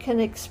we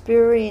can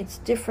experience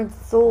different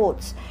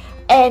thoughts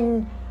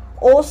and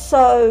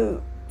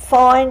also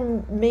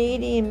find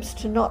mediums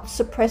to not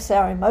suppress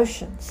our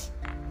emotions,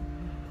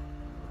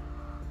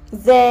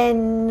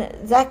 then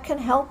that can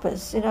help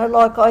us.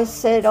 Like I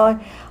said,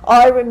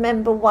 I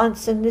remember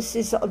once, and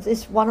this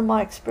one of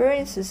my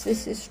experiences,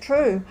 this is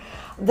true,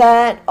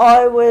 that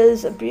I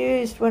was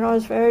abused when I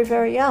was very,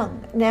 very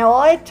young. Now,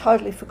 I'd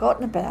totally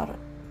forgotten about it.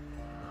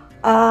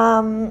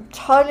 But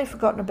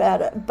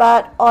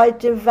I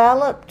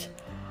developed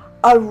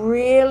a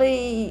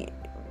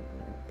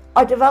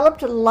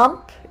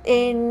lump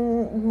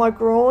in my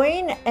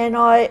groin,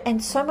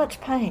 and so much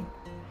pain.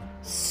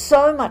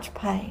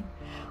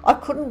 I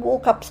couldn't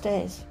walk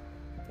upstairs,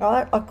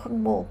 right? I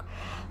couldn't walk.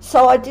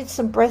 So I did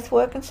some breath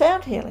work and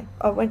sound healing.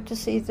 I went to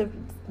see the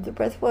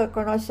breath worker,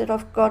 and I said,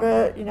 I've got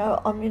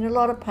I'm in a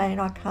lot of pain.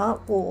 I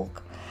can't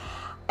walk,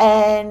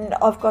 and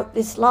I've got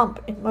this lump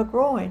in my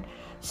groin.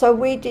 So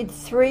we did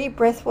 3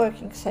 breath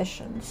working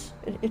sessions.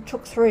 It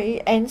took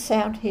 3, and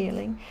sound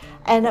healing.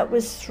 And it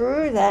was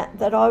through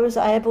that I was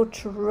able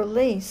to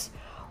release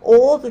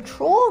all the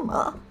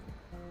trauma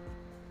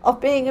of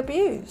being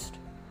abused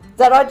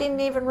that I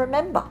didn't even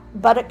remember,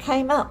 but it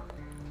came up.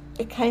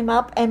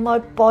 And my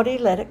body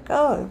let it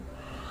go.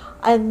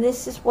 And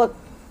this is what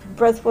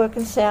breathwork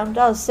and sound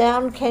does.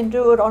 Sound can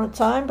do it on its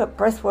own, but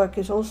breathwork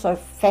is also a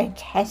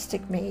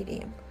fantastic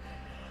medium.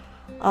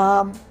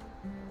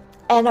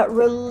 And it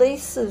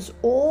releases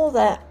all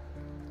that,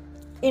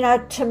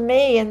 to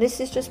me, and this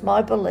is just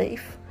my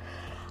belief,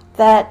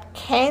 that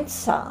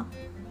cancer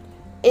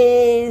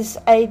is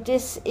a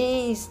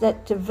dis-ease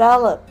that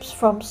develops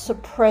from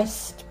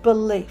suppressed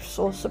beliefs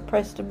or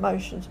suppressed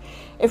emotions.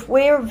 If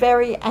we're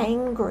very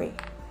angry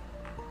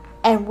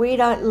and we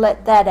don't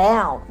let that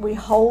out, we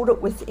hold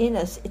it within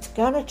us, it's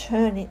going to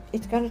turn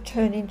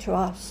into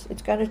us.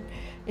 It's going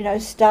to,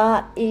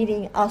 start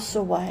eating us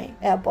away,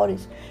 our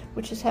bodies,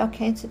 which is how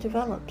cancer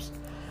develops.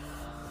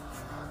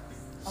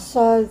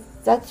 So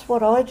that's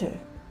what I do.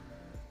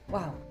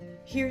 Wow.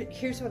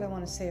 Here's what I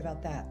want to say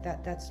about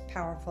that. That's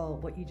powerful,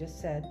 what you just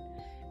said.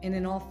 And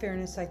in all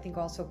fairness, I think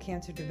also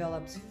cancer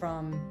develops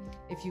from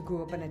if you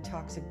grew up in a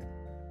toxic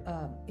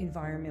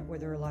environment where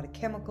there are a lot of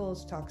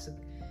chemicals. Toxic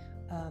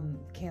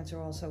cancer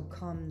also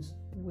comes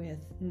with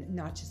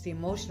not just the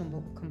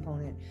emotional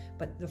component,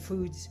 but the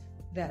foods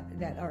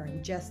that are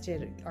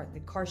ingested, are the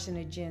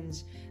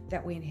carcinogens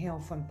that we inhale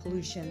from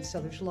pollution. So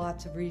there's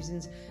lots of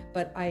reasons,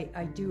 but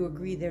I do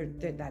agree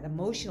that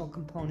emotional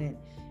component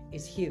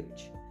is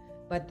huge.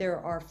 But there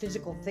are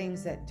physical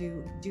things that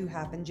do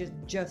happen.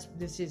 Just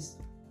this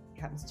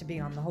happens to be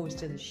on the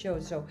host of the show.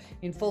 So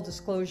in full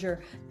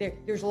disclosure,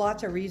 there's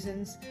lots of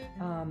reasons,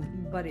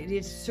 but it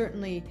is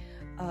certainly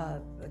a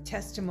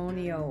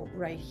testimonial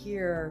right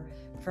here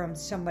from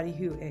somebody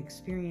who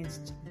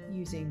experienced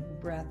using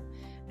breath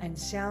and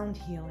sound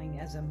healing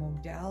as a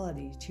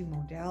modality, 2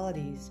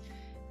 modalities,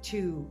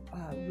 to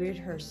rid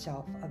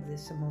herself of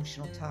this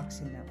emotional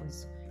toxin that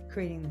was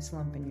creating this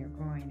lump in your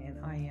groin,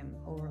 and I am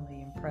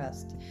overly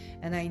impressed.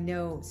 And I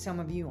know some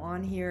of you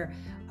on here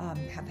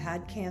have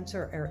had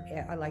cancer, or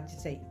I like to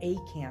say a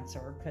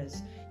cancer,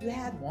 because you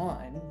had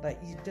one, but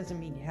it doesn't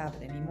mean you have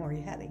it anymore.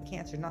 You had a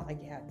cancer, not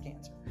like you had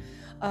cancer.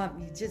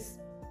 You just,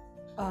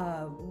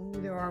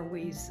 there are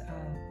ways,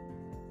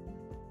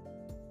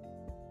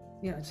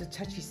 it's a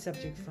touchy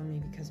subject for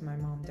me because my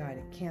mom died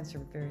of cancer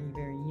very,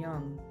 very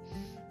young.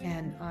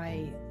 And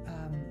I,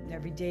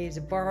 every day is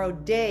a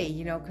borrowed day,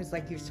 because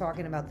like you're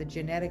talking about the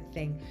genetic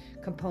thing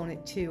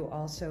component too,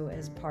 also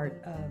as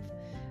part of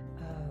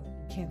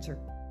cancer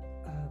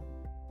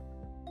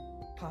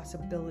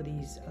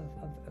possibilities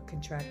of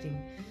contracting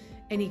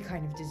any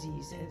kind of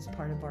disease as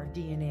part of our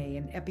DNA.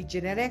 And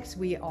epigenetics,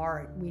 we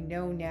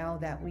know now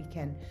that we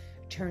can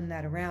turn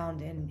that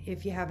around. And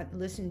if you haven't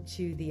listened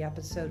to the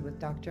episode with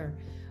Dr.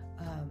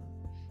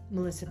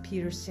 Melissa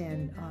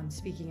Peterson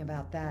speaking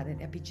about that and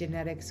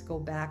epigenetics, go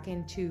back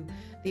into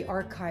the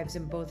archives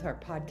in both our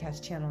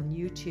podcast channel and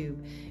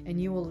YouTube,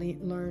 and you will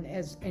learn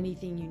as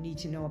anything you need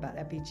to know about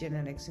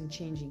epigenetics and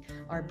changing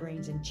our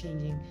brains and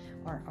changing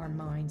our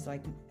minds,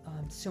 like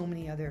so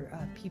many other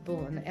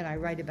people, and I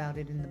write about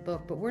it in the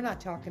book. But we're not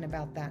talking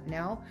about that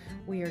now.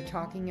 We are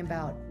talking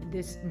about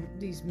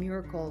these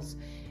miracles.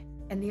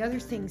 And the other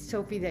thing,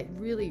 Sophie, that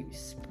really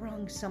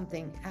sprung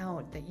something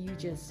out that you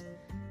just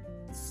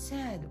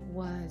said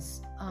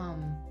was,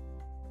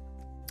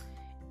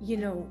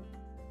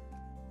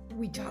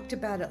 we talked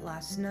about it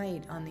last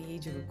night on the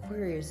Age of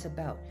Aquarius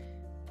about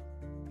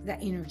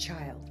that inner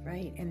child,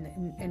 right?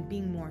 And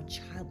being more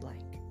childlike,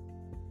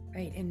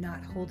 right? And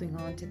not holding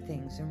on to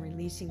things and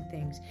releasing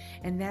things.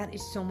 And that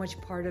is so much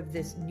part of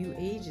this new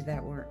age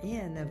that we're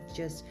in, of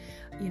just,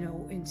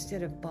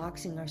 instead of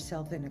boxing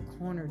ourselves in a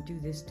corner, do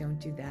this, don't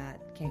do that,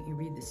 can't you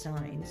read the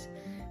signs?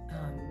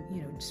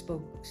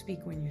 Speak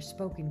when you're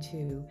spoken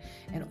to,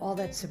 and all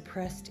that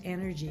suppressed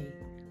energy,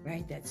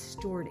 right? That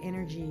stored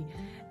energy,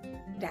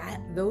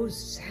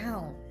 those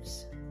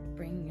sounds,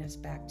 bringing us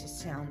back to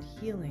sound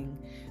healing,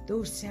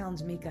 those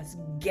sounds make us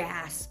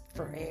gasp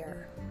for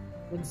air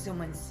when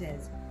someone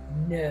says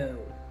no.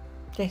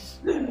 Yes.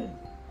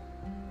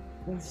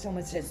 When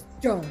someone says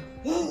don't.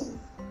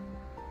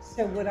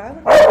 So what I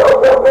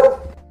would do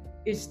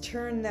is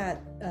turn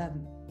that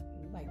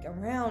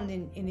around,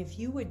 and if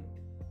you would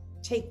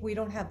we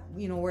don't have,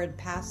 we're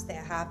past the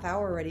half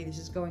hour already. This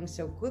is going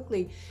so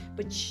quickly,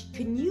 but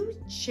can you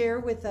share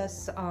with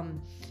us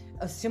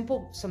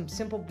some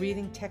simple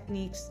breathing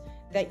techniques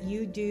that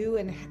you do,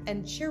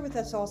 and share with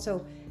us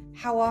also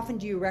how often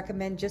do you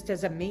recommend, just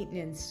as a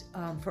maintenance,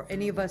 for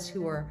any of us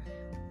who are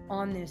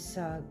on this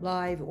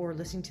live or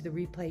listening to the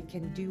replay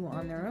can do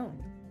on their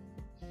own?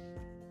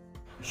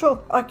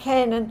 Sure, I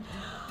can. And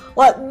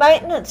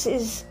maintenance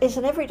is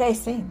an everyday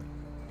thing.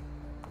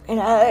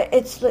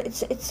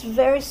 It's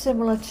very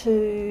similar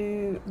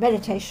to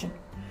meditation.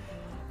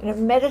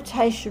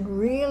 Meditation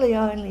really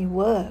only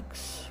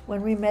works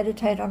when we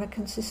meditate on a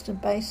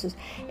consistent basis.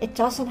 It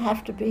doesn't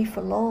have to be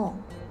for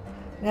long.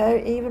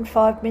 Even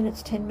 5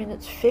 minutes, 10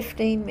 minutes,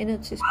 15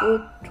 minutes is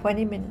good,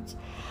 20 minutes.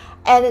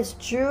 And it's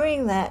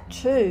during that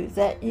too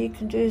that you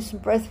can do some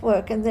breath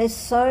work. And there's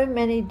so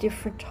many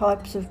different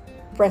types of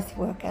breath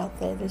work out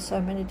there. There's so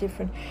many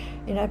different,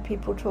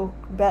 people talk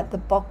about the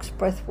box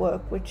breath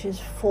work, which is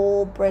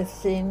 4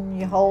 breaths in,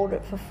 you hold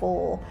it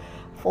for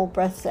 4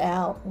 breaths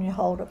out, and you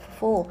hold it for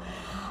 4.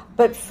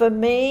 But for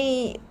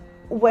me,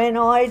 when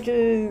I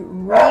do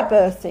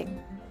rebirthing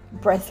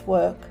breath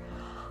work,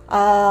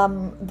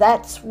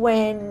 that's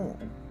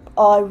when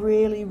I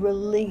really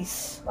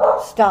release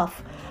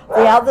stuff.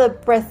 The other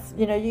breath,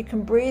 you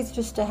can breathe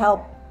just to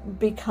help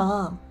be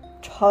calm,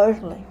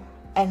 totally,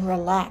 and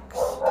relax,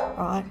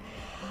 right?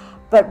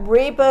 But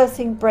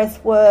rebirthing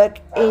breath work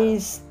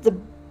is the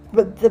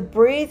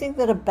breathing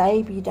that a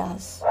baby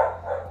does.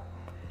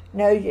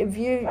 If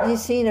you've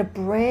seen a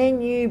brand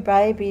new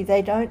baby,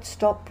 they don't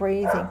stop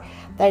breathing.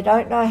 They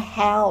don't know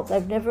how.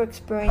 They've never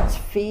experienced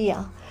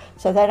fear,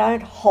 so they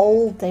don't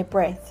hold their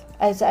breath.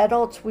 As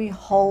adults, we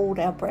hold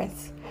our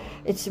breath.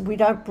 We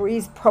don't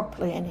breathe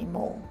properly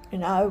anymore.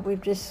 We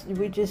just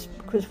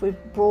because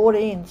we've brought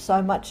in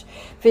so much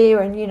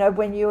fear. And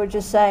when you were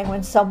just saying,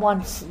 when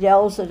someone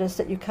yells at us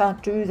that you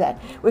can't do that,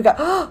 we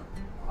go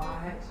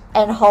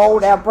and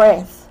hold our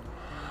breath.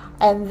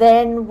 And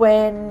then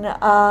when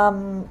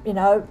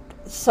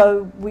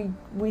so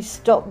we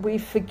stop, we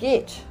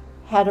forget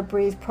how to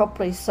breathe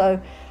properly.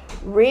 So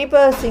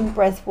rebirthing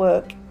breath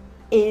work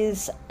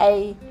is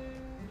a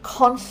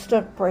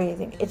constant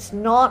breathing. It's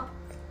not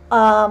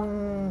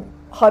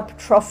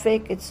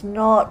hypertrophic. It's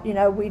not,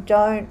 we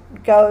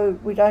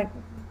don't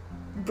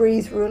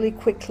breathe really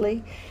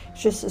quickly.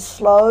 It's just a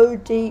slow,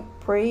 deep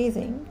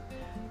breathing,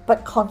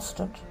 but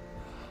constant.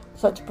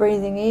 So it's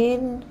breathing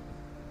in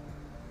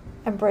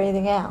and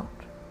breathing out,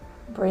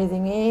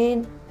 breathing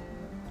in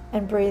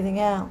and breathing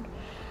out.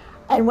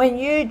 And when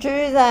you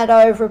do that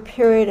over a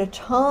period of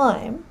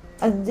time,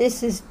 and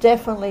this is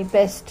definitely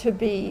best to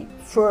be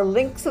for a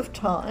length of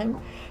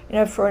time,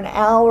 for an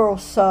hour or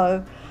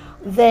so,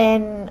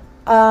 then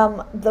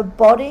the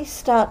body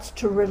starts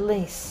to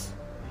release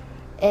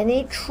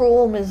any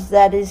traumas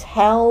that is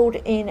held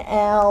in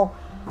our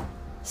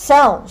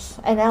cells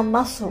and our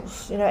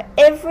muscles.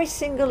 Every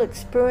single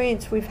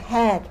experience we've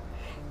had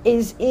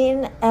is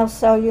in our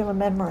cellular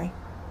memory.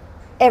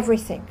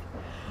 Everything.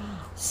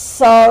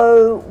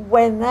 So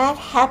when that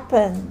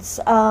happens,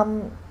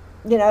 and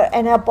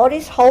our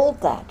bodies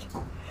hold that.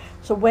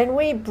 So when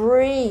we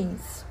breathe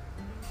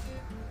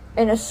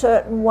in a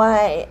certain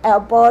way, our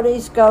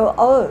bodies go,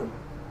 oh,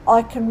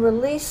 I can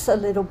release a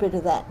little bit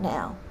of that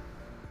now.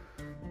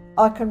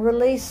 I can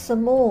release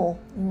some more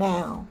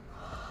now.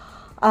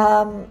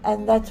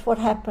 And that's what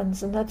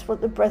happens, and that's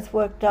what the breath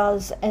work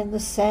does. And the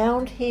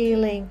sound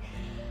healing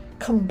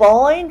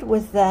combined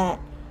with that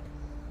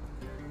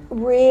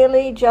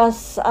really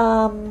just,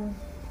 So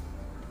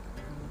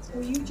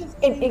you just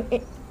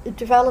it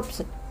develops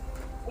it.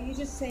 Are you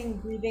just saying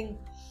breathing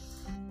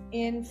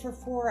in for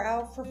 4,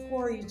 out for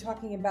 4? Are you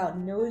talking about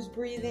nose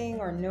breathing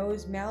or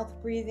nose mouth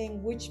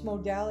breathing? Which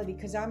modality?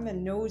 Because I'm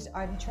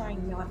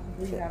trying not to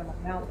breathe out of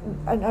my mouth.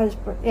 A nose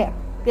breath, yeah.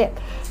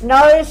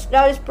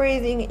 Nose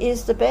breathing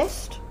is the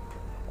best.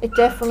 It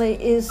definitely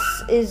is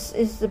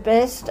the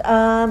best.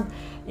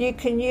 You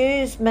can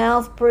use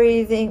mouth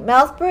breathing.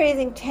 Mouth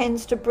breathing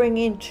tends to bring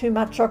in too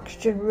much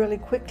oxygen really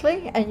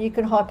quickly, and you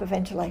can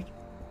hyperventilate,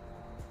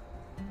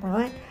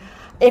 right?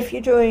 If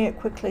you're doing it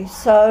quickly.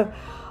 So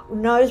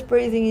nose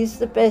breathing is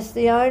the best.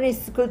 The only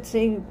good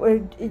thing,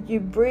 where you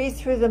breathe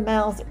through the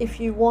mouth if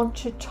you want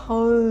to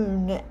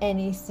tone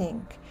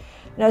anything.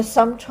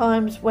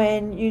 Sometimes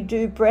when you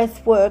do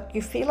breath work,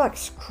 you feel like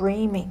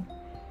screaming.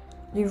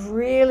 You've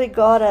really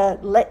got to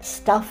let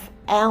stuff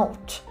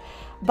out.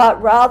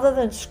 But rather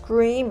than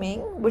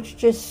screaming, which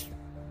just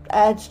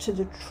adds to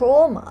the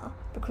trauma,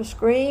 because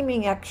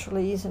screaming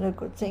actually isn't a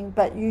good thing,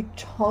 but you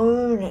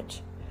tone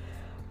it.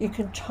 You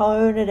can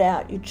tone it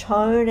out. You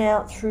tone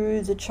out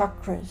through the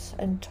chakras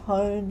and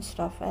tone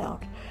stuff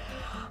out.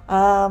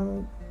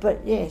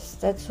 But yes,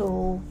 that's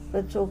all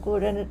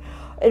good, and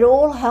it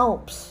all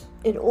helps.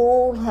 It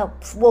all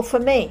helps. Well, for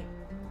me,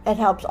 it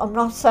helps. I'm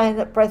not saying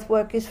that breath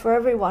work is for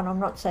everyone. I'm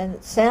not saying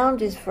that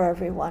sound is for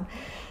everyone.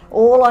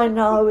 All I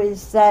know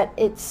is that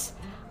it's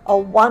a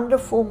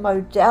wonderful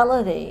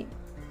modality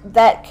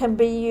that can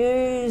be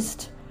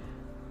used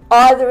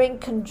either in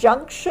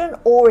conjunction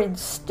or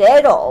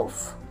instead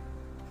of,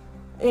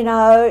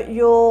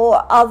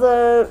 your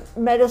other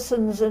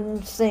medicines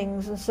and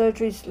things and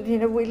surgeries.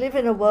 We live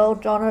in a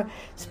world, Donna,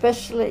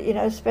 especially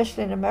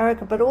in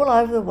America, but all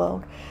over the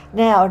world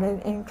now,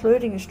 and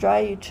including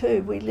Australia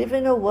too. We live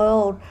in a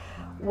world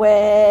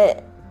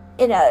where,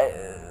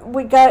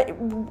 we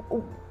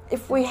go,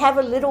 if we have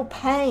a little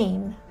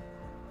pain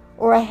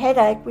or a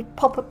headache, we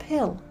pop a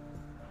pill.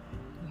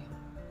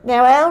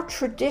 Now, our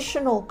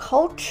traditional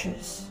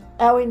cultures,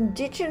 our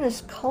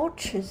indigenous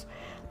cultures,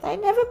 they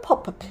never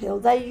pop a pill.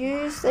 They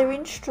use their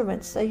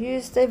instruments, they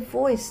use their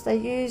voice, they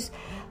use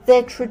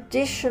their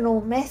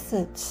traditional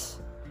methods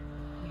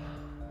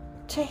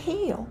to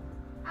heal.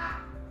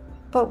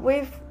 But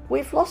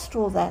we've lost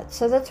all that.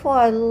 So that's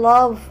why I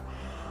love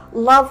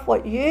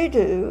what you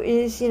do,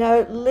 is,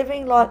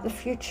 living like the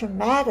future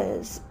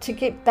matters, to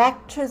get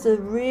back to the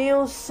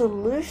real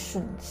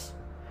solutions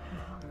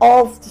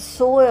of the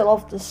soil,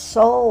 of the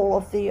soul,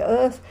 of the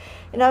earth.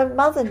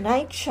 Mother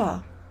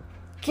Nature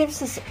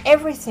gives us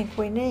everything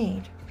we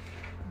need.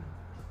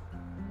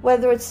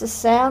 Whether it's the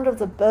sound of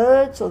the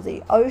birds or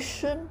the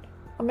ocean.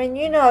 I mean,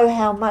 you know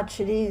how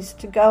much it is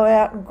to go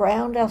out and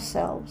ground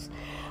ourselves.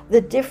 The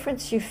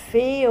difference you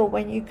feel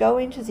when you go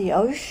into the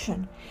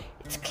ocean.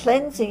 It's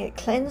cleansing. It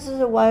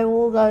cleanses away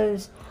all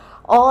those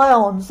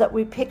ions that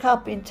we pick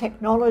up in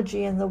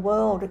technology in the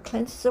world. It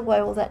cleanses away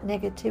all that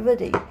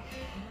negativity.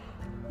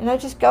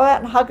 Just go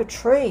out and hug a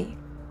tree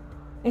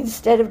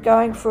instead of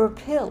going for a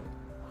pill.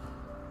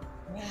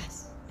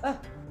 Yes. Oh,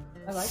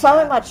 I like so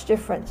that. Much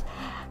difference.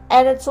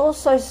 And it's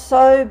also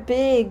so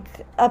big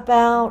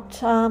about,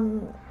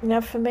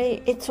 for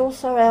me, it's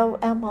also our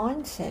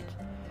mindset.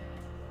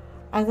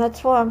 And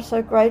that's why I'm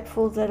so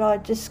grateful that I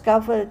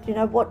discovered,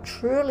 what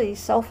truly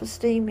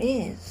self-esteem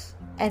is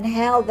and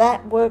how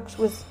that works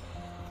with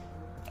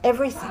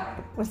everything,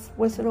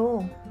 with it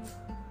all.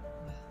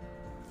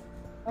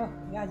 Oh,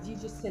 yeah, you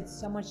just said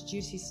so much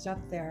juicy stuff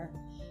there.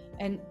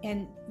 And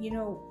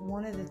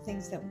one of the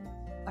things that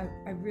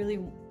I really,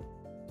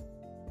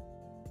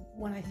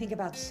 when I think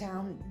about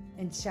sound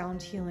and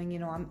sound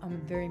healing,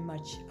 I'm very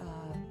much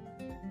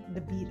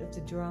the beat of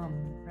the drum,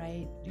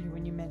 right?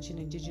 When you mention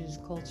indigenous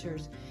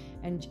cultures,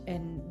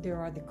 and there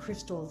are the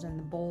crystals and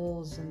the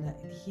bowls and the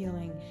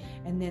healing,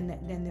 and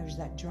then there's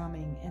that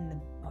drumming and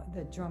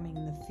the drumming,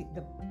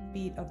 the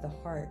beat of the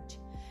heart,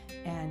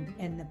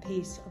 and the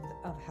pace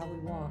of how we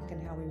walk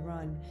and how we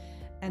run.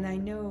 And I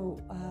know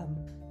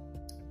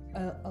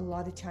a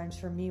lot of times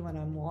for me, when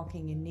I'm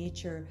walking in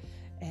nature,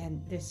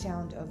 and the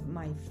sound of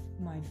my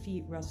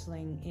feet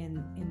rustling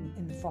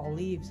in the fall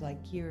leaves,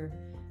 like here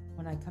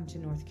when I come to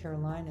North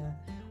Carolina,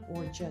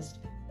 or just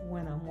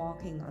when I'm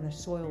walking on a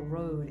soil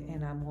road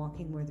and I'm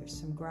walking where there's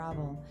some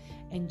gravel,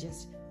 and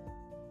just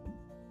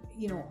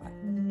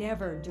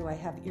never do I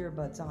have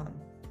earbuds on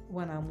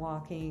when I'm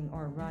walking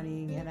or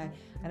running,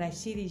 and I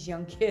see these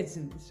young kids,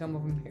 and some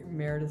of them,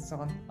 Meredith's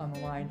on the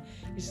line.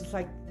 It's just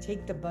like,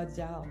 take the buds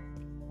out,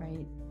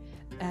 right?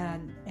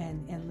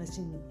 And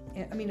listen.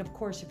 I mean, of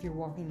course, if you're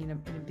walking in a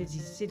busy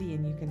city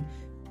and you can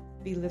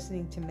be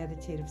listening to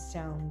meditative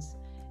sounds,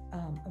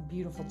 a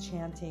beautiful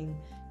chanting.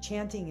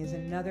 Chanting is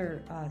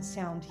another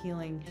sound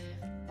healing.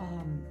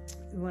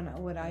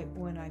 When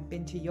I've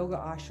been to yoga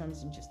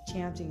ashrams and just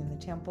chanting in the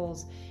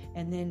temples,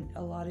 and then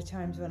a lot of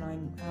times when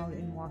I'm out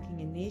and walking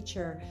in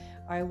nature,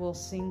 I will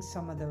sing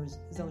some of those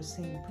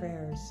same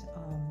prayers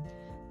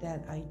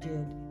that I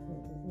did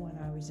when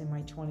I was in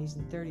my 20s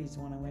and 30s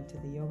when I went to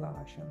the yoga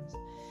ashrams.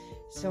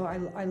 So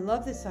I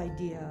love this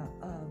idea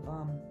of,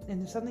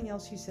 and there's something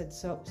else you said,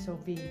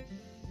 Sophie,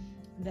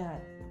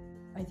 that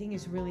I think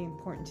is really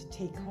important to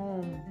take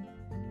home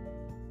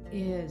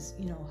is,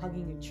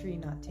 hugging a tree,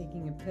 not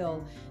taking a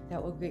pill.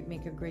 That will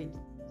make a great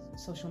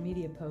social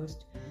media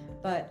post.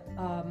 But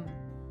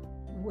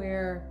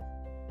where,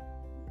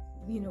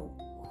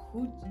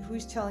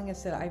 who's telling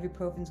us that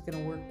ibuprofen is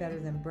going to work better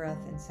than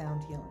breath and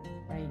sound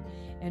healing, right?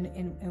 And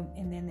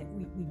then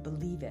we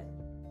believe it.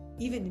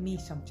 Even to me,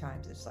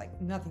 sometimes it's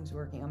like nothing's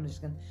working.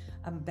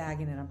 I'm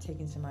bagging it. I'm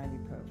taking some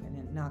ibuprofen, and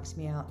it knocks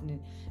me out, and it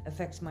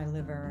affects my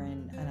liver,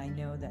 and I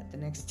know that the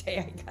next day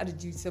I got to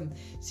do some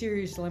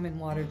serious lemon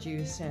water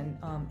juice and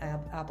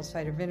apple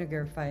cider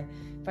vinegar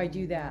if I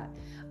do that.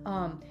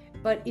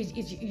 But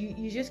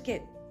you just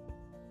get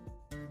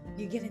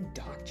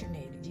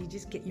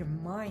indoctrinated. Your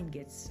mind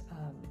gets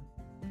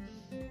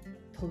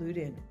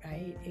polluted,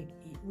 right?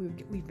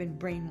 We've been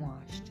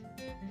brainwashed.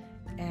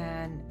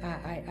 And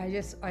I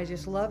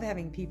just love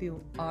having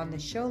people on the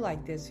show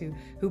like this who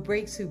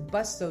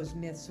busts those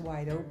myths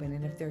wide open.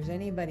 And if there's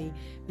anybody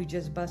who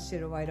just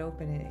busted it wide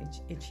open,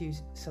 it's you,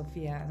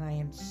 Sophia. And I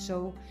am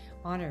so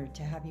honored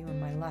to have you in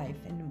my life.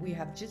 And we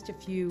have just a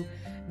few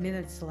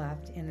minutes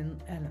left,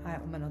 and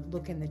I'm going to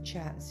look in the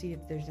chat and see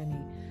if there's any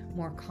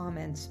more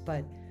comments.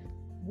 But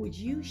would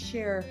you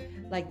share,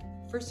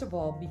 first of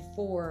all,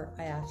 before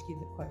I ask you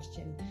the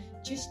question,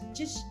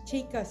 just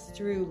take us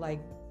through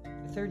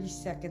 30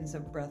 seconds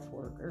of breath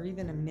work, or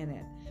even a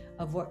minute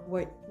of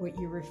what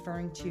you're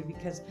referring to,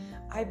 because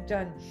I've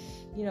done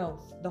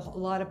a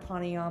lot of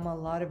pranayama, a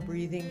lot of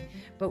breathing,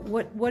 but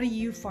what do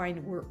you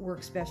find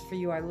works best for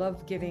you? I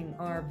love giving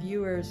our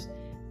viewers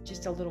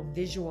just a little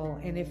visual,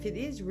 and if it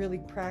is really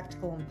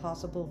practical and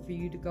possible for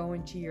you to go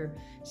into your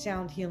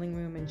sound healing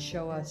room and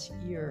show us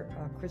your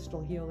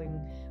crystal healing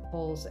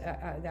bowls,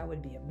 that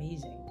would be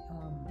amazing.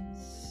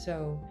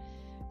 So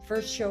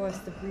first show us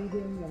the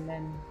breathing, and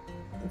then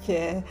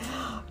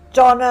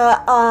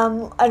Donna,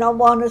 and I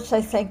want to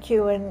say thank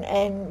you,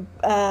 and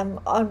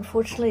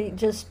unfortunately,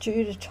 just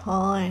due to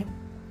time,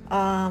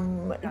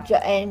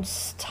 and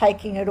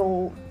taking it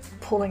all,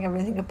 pulling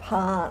everything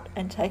apart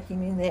and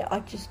taking in there,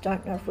 I just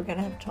don't know if we're going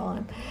to have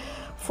time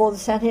for the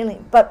sound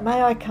healing. But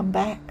may I come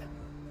back?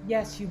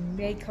 Yes, you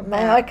may come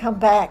back. May I come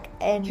back,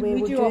 and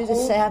we will do the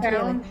sound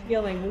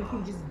healing. We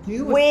can just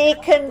do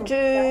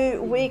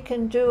it. We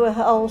can do a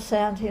whole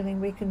sound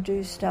healing. We can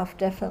do stuff,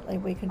 definitely.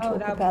 We can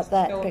talk about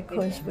that,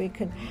 because we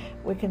can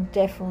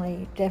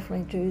definitely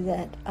do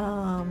that.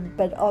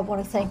 But I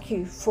want to thank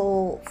you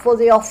for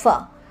the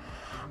offer,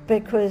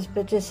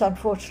 but just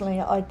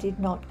unfortunately I did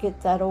not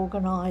get that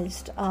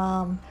organised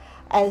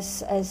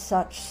as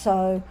such.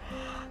 So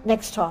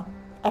next time,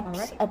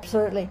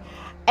 absolutely.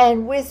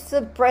 And with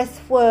the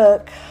breath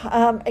work,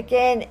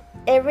 again,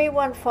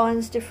 everyone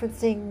finds different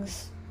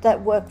things that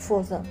work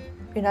for them.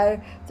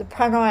 The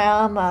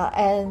pranayama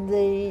and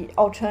the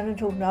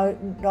alternative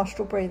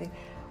nostril breathing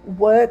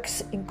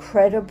works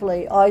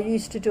incredibly. I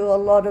used to do a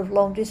lot of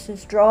long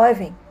distance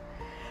driving,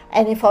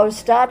 and if I was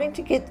starting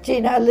to get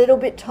a little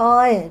bit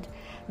tired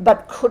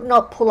but could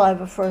not pull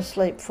over for a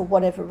sleep for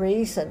whatever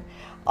reason,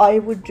 I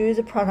would do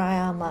the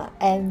pranayama,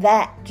 and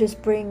that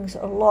just brings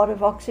a lot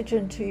of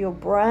oxygen to your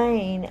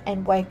brain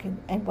and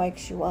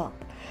wakes you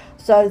up.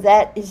 So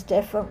that is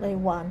definitely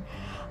one.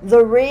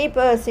 The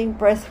rebirthing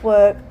breath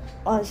work,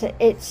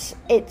 it's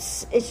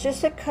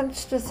just a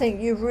constant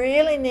thing. You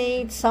really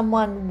need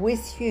someone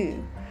with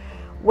you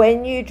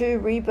when you do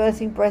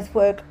rebirthing breath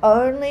work,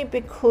 only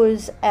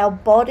because our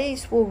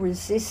bodies will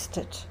resist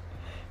it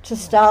to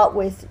start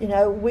with.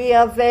 We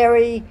are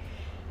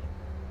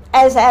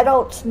as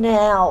adults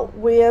now,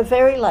 we are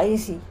very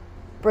lazy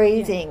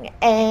breathing,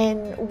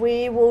 and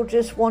we will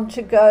just want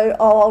to go,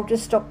 I'll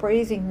just stop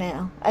breathing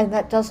now, and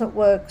that doesn't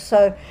work.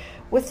 So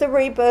with the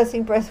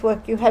rebirthing breath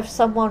work, you have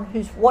someone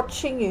who's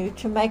watching you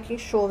to making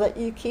sure that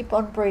you keep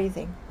on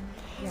breathing.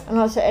 Yeah.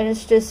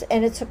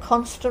 And it's a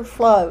constant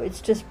flow.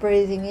 It's just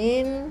breathing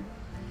in,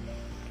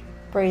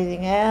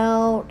 breathing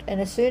out,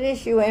 and as soon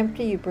as you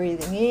empty, you're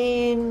breathing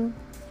in,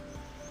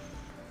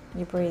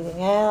 you're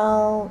breathing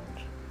out,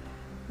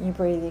 you're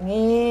breathing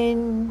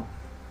in,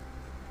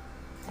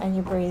 and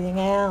you're breathing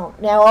out.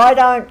 Now, I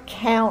don't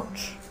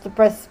count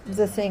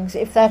the things.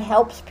 If that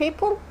helps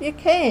people, you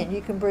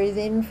can breathe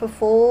in for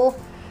 4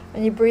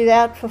 and you breathe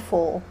out for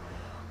 4.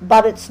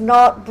 but it's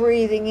not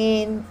breathing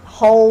in,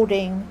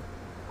 holding,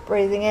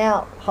 breathing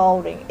out,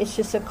 holding. It's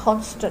just a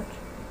constant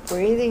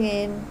breathing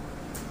in,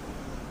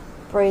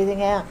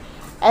 breathing out.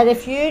 And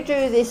if you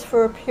do this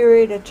for a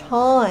period of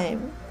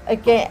time,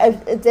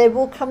 again, there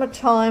will come a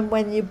time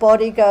when your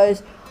body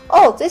goes,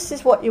 oh, this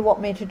is what you want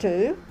me to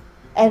do,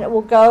 and it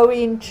will go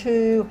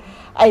into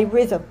a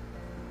rhythm,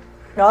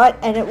 right?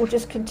 And it will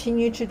just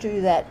continue to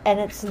do that. And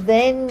it's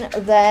then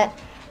that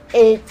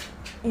it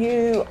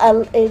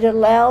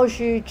allows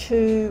you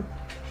to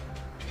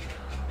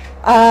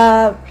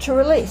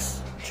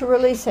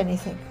release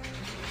anything.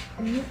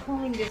 Are you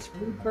calling this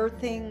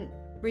rebirthing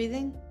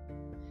breathing?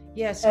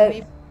 Yes,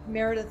 maybe,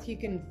 Meredith, you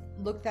can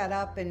look that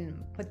up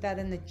and put that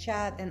in the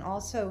chat. And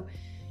also,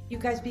 you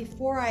guys,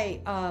 before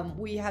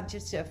we have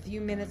just a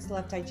few minutes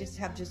left, I just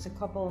have a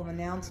couple of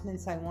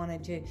announcements I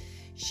wanted to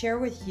share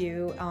with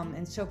you.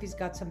 And Sophie's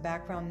got some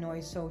background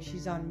noise, so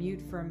she's on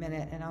mute for a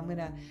minute, and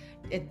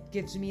it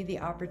gives me the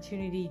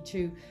opportunity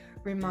to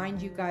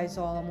remind you guys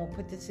all, and we'll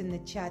put this in the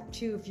chat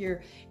too, if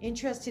you're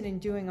interested in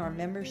doing our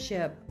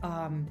membership,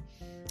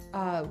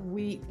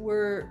 we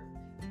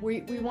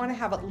want to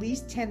have at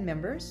least 10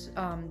 members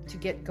to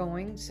get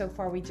going. So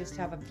far we just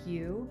have a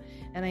few,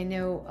 and I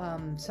know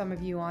some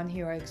of you on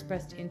here are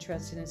expressed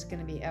interest, and it's going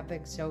to be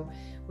epic, so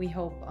we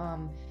hope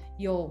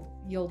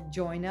you'll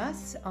join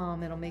us.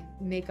 It'll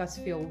make us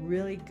feel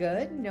really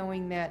good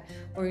knowing that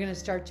we're going to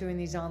start doing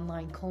these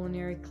online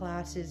culinary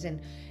classes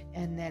and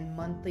then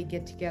monthly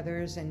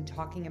get-togethers and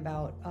talking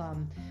about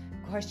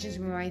questions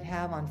we might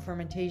have on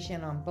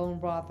fermentation, on bone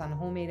broth, on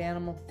homemade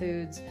animal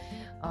foods,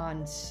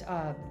 on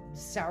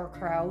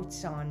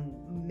sauerkrauts, on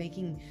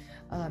making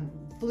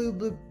flu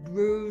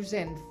brews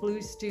and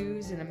flu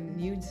stews and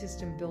immune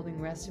system building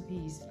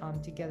recipes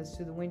to get us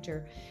through the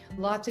winter.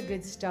 Lots of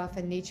good stuff,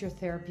 and nature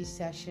therapy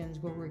sessions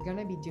where we're going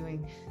to be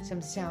doing some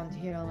sound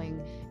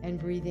healing and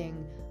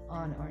breathing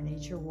on our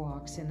nature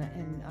walks. And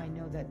I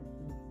know that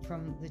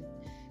from the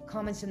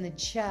comments in the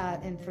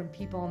chat and from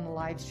people on the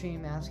live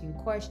stream asking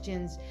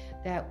questions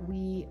that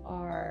we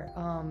are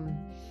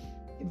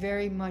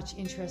very much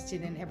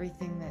interested in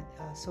everything that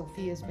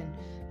Sophia's been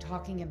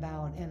talking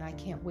about, and I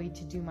can't wait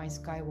to do my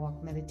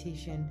skywalk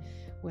meditation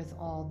with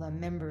all the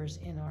members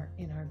in our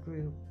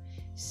group.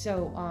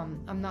 So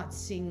I'm not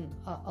seeing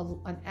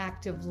an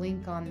active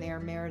link on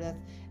there, Meredith,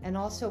 and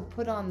also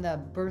put on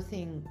the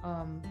birthing,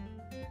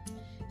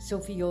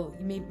 Sophie,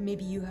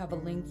 maybe you have a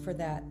link for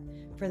that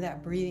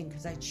breathing,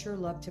 because I'd sure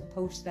love to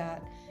post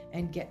that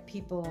and get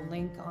people a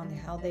link on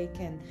how they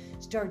can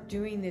start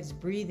doing this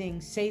breathing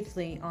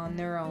safely on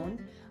their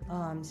own.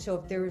 So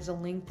if there is a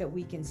link that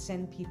we can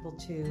send people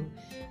to,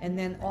 and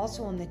then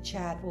also in the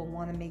chat, we'll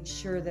want to make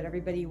sure that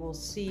everybody will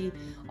see.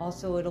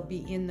 Also, it'll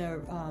be in the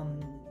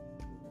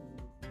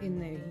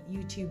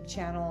YouTube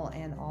channel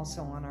and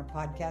also on our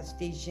podcast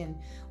station.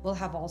 We'll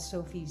have all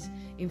Sophie's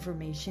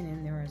information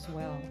in there as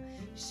well.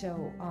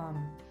 So,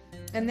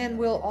 and then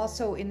we'll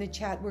also in the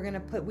chat,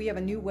 we have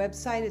a new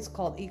website. It's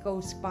called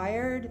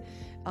Eco-Spired.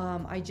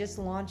 I just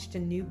launched a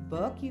new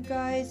book, you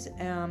guys.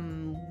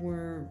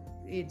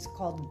 It's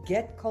called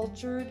Get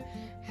Cultured,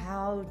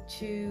 How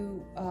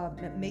to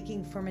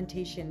Making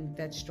Fermenting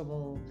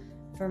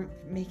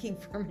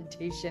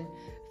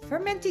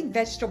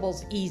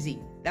Vegetables Easy.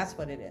 That's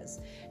what it is.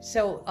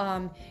 So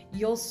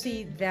you'll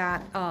see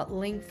that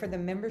link for the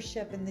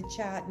membership in the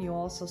chat, and you'll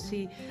also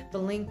see the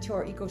link to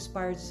our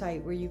Eco-Spired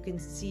site where you can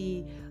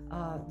see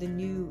the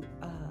new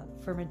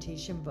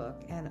fermentation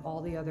book and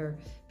all the other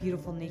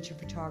beautiful nature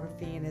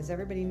photography. And as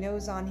everybody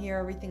knows on here,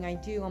 everything I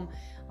do,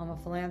 I'm a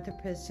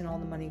philanthropist, and all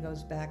the money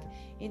goes back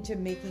into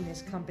making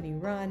this company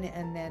run,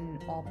 and then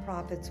all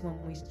profits,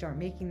 when we start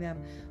making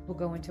them, will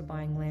go into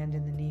buying land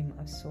in the name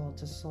of Soul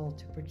to Soul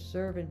to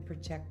preserve and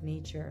protect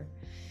nature.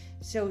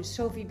 So,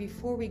 Sophie,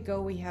 before we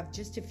go, we have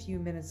just a few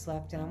minutes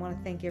left, and I want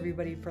to thank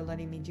everybody for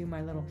letting me do my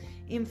little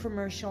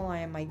infomercial. I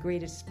am my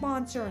greatest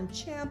sponsor and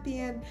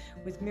champion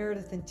with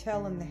Meredith and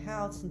Tell in the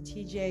house, and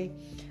TJ.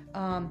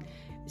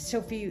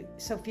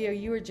 Sophia,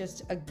 you are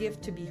just a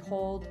gift to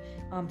behold.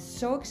 I'm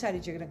so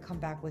excited you're going to come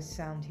back with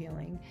sound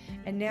healing.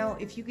 And now,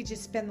 if you could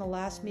just spend the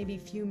last maybe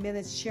few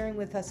minutes sharing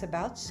with us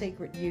about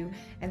Sacred You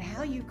and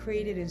how you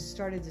created and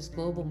started this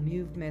global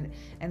movement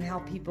and how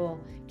people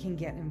can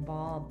get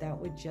involved, that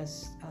would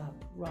just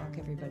rock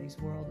everybody's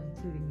world,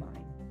 including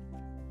mine.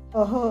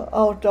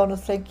 Oh, Donna,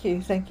 thank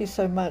you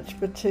so much.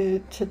 But to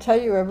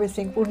tell you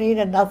everything, we'll need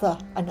another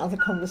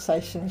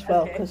conversation as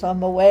well, because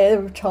I'm aware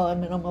of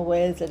time, and I'm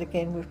aware that,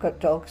 again, we've got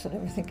dogs and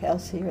everything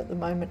else here at the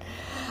moment.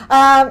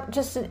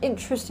 Just an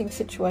interesting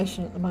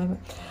situation at the moment.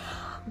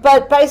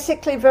 But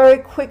basically, very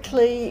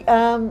quickly,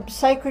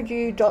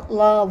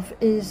 sacredyou.love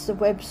is the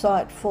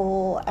website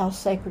for our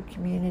sacred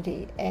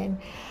community, and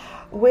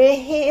we're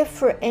here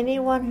for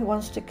anyone who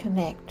wants to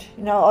connect.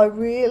 You know, I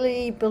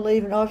really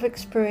believe, and I've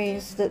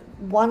experienced, that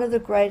one of the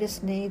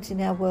greatest needs in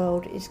our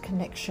world is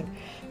connection.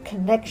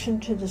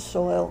 Connection to the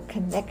soil,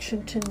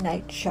 connection to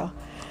nature,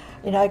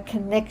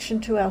 connection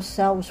to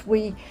ourselves,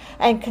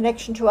 and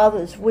connection to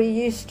others. We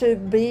used to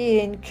be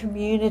in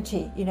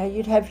community.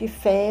 You'd have your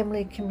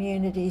family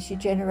communities, your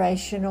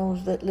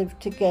generationals that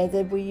lived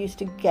together. We used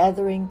to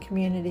gather in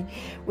community.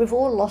 We've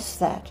all lost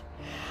that.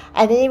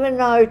 And even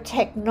though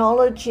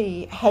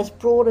technology has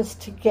brought us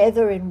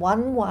together in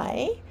one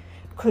way,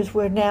 because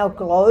we're now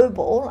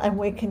global and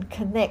we can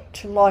connect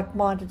to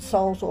like-minded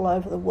souls all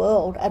over the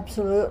world,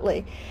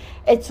 absolutely,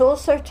 it's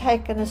also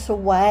taken us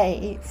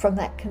away from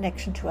that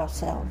connection to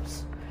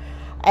ourselves.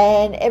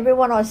 And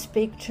everyone I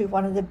speak to,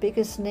 one of the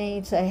biggest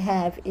needs they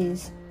have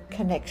is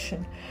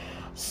connection.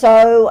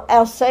 So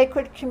our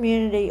sacred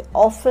community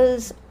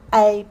offers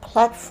a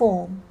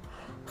platform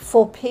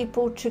for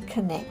people to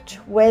connect,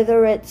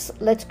 whether it's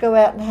let's go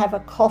out and have a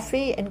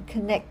coffee and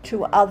connect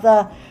to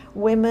other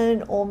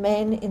women or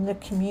men in the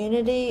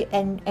community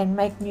and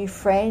make new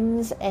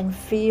friends and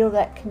feel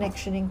that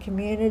connection in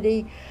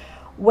community,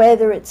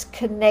 whether it's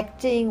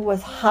connecting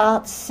with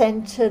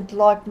heart-centered,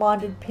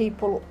 like-minded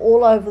people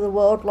all over the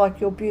world,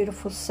 like your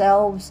beautiful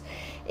selves.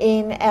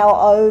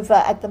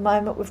 At the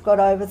moment, we've got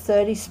over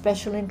 30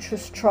 special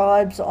interest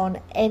tribes on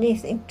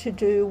anything to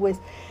do with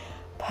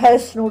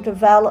personal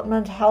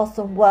development, health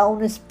and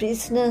wellness,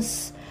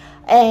 business,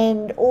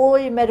 and all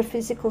your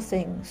metaphysical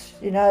things,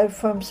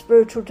 from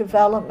spiritual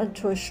development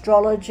to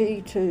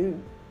astrology to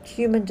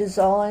human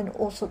design,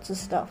 all sorts of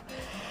stuff.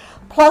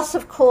 Plus,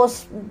 of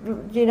course,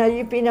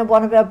 you've been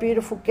one of our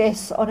beautiful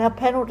guests on our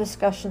panel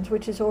discussions,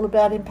 which is all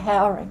about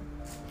empowering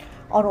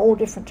on all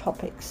different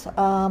topics.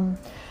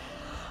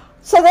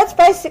 So that's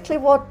basically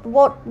what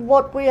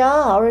we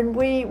are, and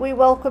we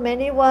welcome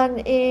anyone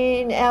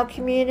in our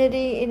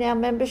community, in our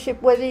membership,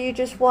 whether you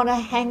just want to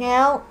hang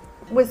out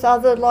with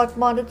other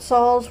like-minded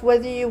souls,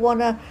 whether you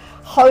want to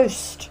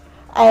host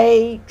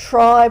a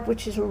tribe,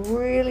 which is a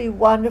really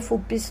wonderful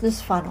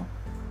business funnel,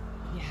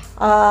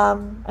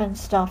 and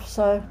stuff.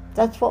 So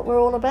that's what we're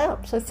all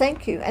about. So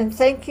thank you, and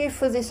thank you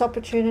for this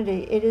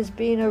opportunity. It has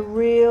been a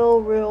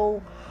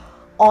real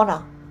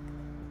honor.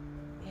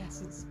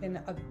 Yes, it's been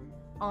an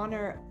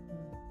honor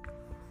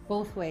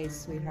both ways,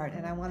 sweetheart,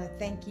 and I want to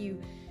thank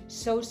you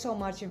so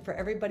much, and for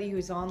everybody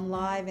who's on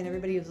live and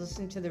everybody who's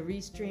listening to the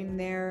restream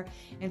there,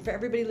 and for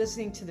everybody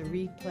listening to the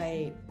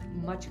replay,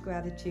 much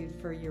gratitude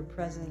for your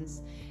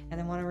presence. And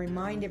I want to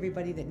remind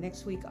everybody that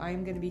next week I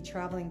am going to be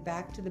traveling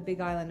back to the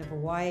Big Island of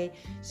Hawaii,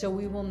 so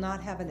we will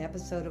not have an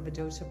episode of A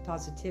Dose of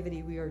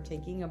Positivity. We are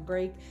taking a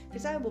break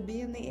because I will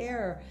be in the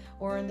air,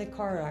 or in the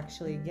car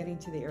actually, getting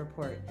to the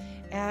airport.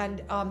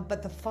 And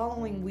but the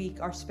following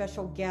week, our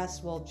special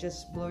guest will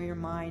just blow your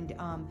mind.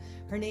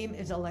 Her name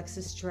is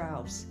Alexis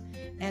Strauss,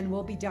 and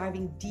we'll be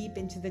diving deep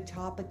into the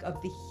topic of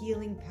the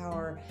healing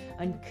power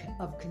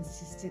of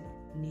consistent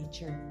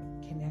nature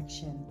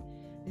connection.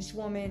 This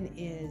woman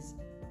is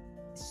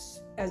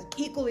as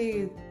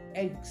equally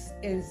as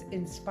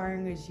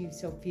inspiring as you,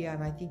 Sophia,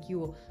 and I think you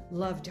will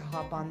love to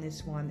hop on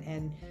this one,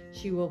 and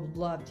she will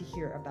love to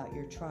hear about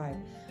your tribe.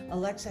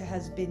 Alexa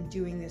has been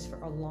doing this for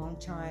a long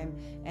time,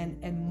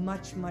 and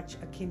much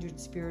a kindred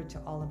spirit to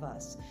all of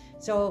us.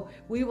 So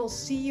we will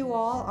see you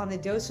all on A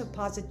Dose of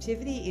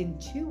Positivity in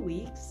 2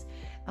 weeks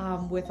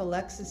with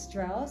Alexis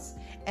Strauss,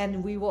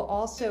 and we will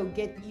also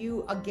get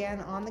you again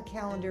on the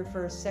calendar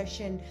for a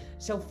session,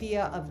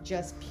 Sophia, of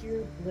just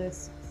pure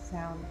bliss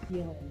sound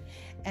healing.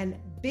 And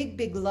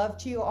big love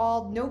to you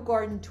all. No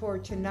garden tour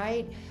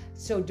tonight,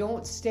 so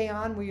don't stay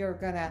on. We are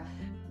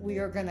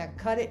gonna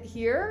cut it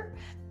here,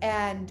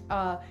 and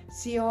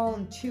see you all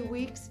in 2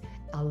 weeks.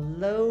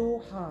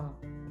 Aloha.